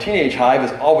well. And the teenage hive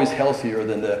is always healthier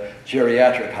than the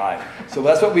geriatric hive. So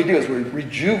that's what we do, is we're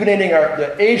rejuvenating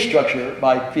the age structure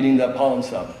by feeding the pollen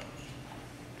sub.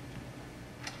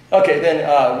 Okay,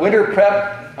 then winter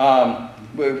prep.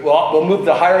 We'll move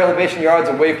the higher elevation yards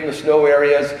away from the snow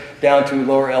areas down to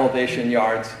lower elevation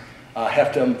yards.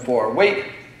 Heft them for weight,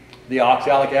 the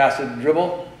oxalic acid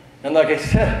dribble. And like I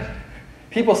said,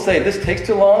 people say this takes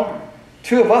too long.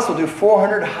 2 of us will do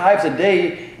 400 hives a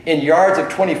day in yards of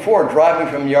 24, driving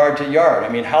from yard to yard. I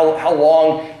mean, how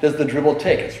long does the dribble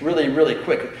take? It's really, really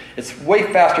quick. It's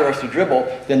way faster for us to dribble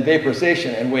than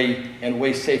vaporization, and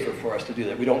way safer for us to do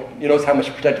that. You notice how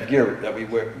much protective gear that we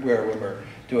wear when we're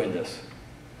doing this.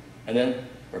 And then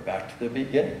we're back to the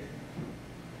beginning.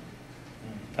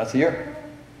 That's the year.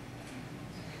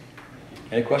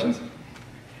 Any questions?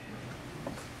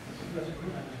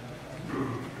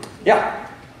 Yeah.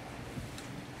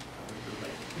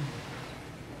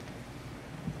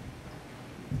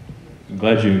 I'm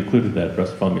glad you included that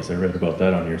rust fungus. I read about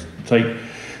that on your site.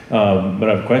 But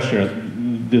I have a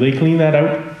question. Do they clean that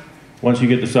out once you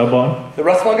get the sub on? The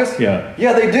rust fungus? Yeah.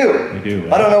 Yeah, they do. They do.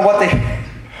 I don't know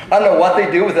what they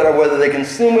do with it, or whether they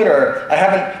consume it, or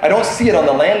I don't see it on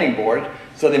the landing board.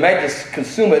 So they might just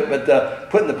consume it, but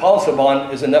putting the pollen sub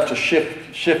on is enough to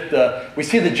shift we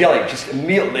see the jelly just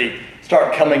immediately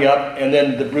start coming up, and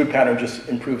then the brood pattern just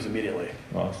improves immediately.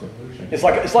 Awesome. It's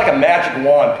like a magic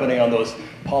wand putting on those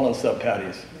pollen sub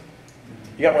patties.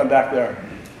 You got one back there.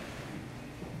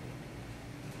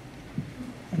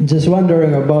 I'm just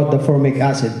wondering about the formic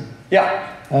acid.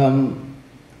 Yeah.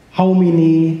 How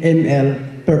many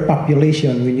ml per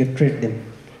population when you treat them?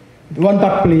 One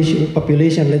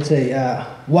population, let's say,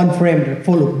 1 frame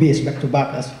full of bees back to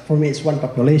back. As for me, it's one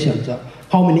population. So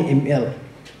how many ml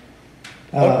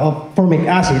of formic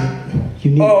acid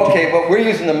you need? Oh, okay. Well, we're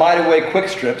using the Mitaway quick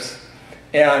strips,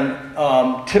 and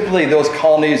typically those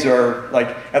colonies are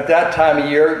like at that time of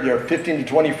year, there are 15 to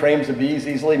 20 frames of bees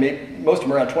easily. Most of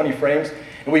them are around 20 frames,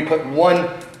 and we put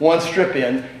one strip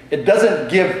in. It doesn't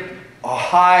give a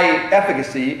high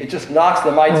efficacy. It just knocks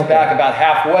the mites back about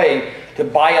halfway to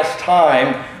buy us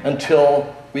time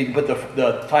until we can put the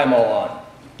thymol on.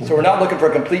 So we're not looking for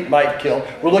a complete mite kill.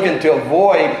 We're looking to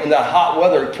avoid, in that hot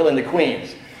weather, killing the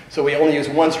queens. So we only use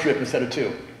 1 strip instead of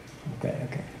 2. Okay.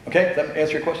 Okay, does that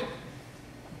answer your question?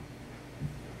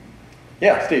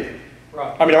 Yeah, Steve.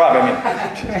 Rob. I mean,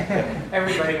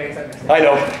 Everybody makes that mistake. I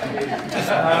know.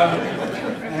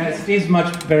 Steve's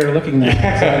much better looking than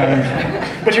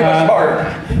that. But you're much smarter.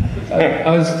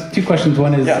 I was 2 questions.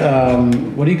 One is,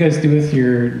 what do you guys do with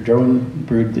your drone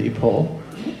brood that you pull?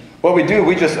 What we do,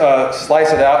 we just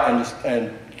slice it out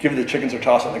and give it to the chickens or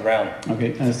toss it on the ground.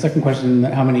 Okay. And the second question: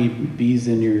 how many bees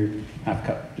in your half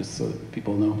cup, just so that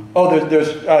people know? Oh,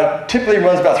 there's typically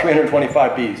runs about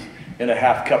 325 bees in a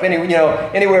half cup.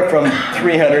 Anywhere from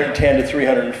 310 to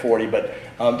 340, but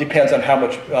depends on how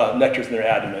much nectar is in their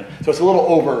abdomen. So it's a little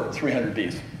over 300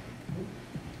 bees.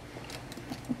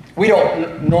 We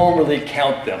don't normally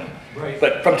count them,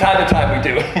 but from time to time we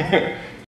do.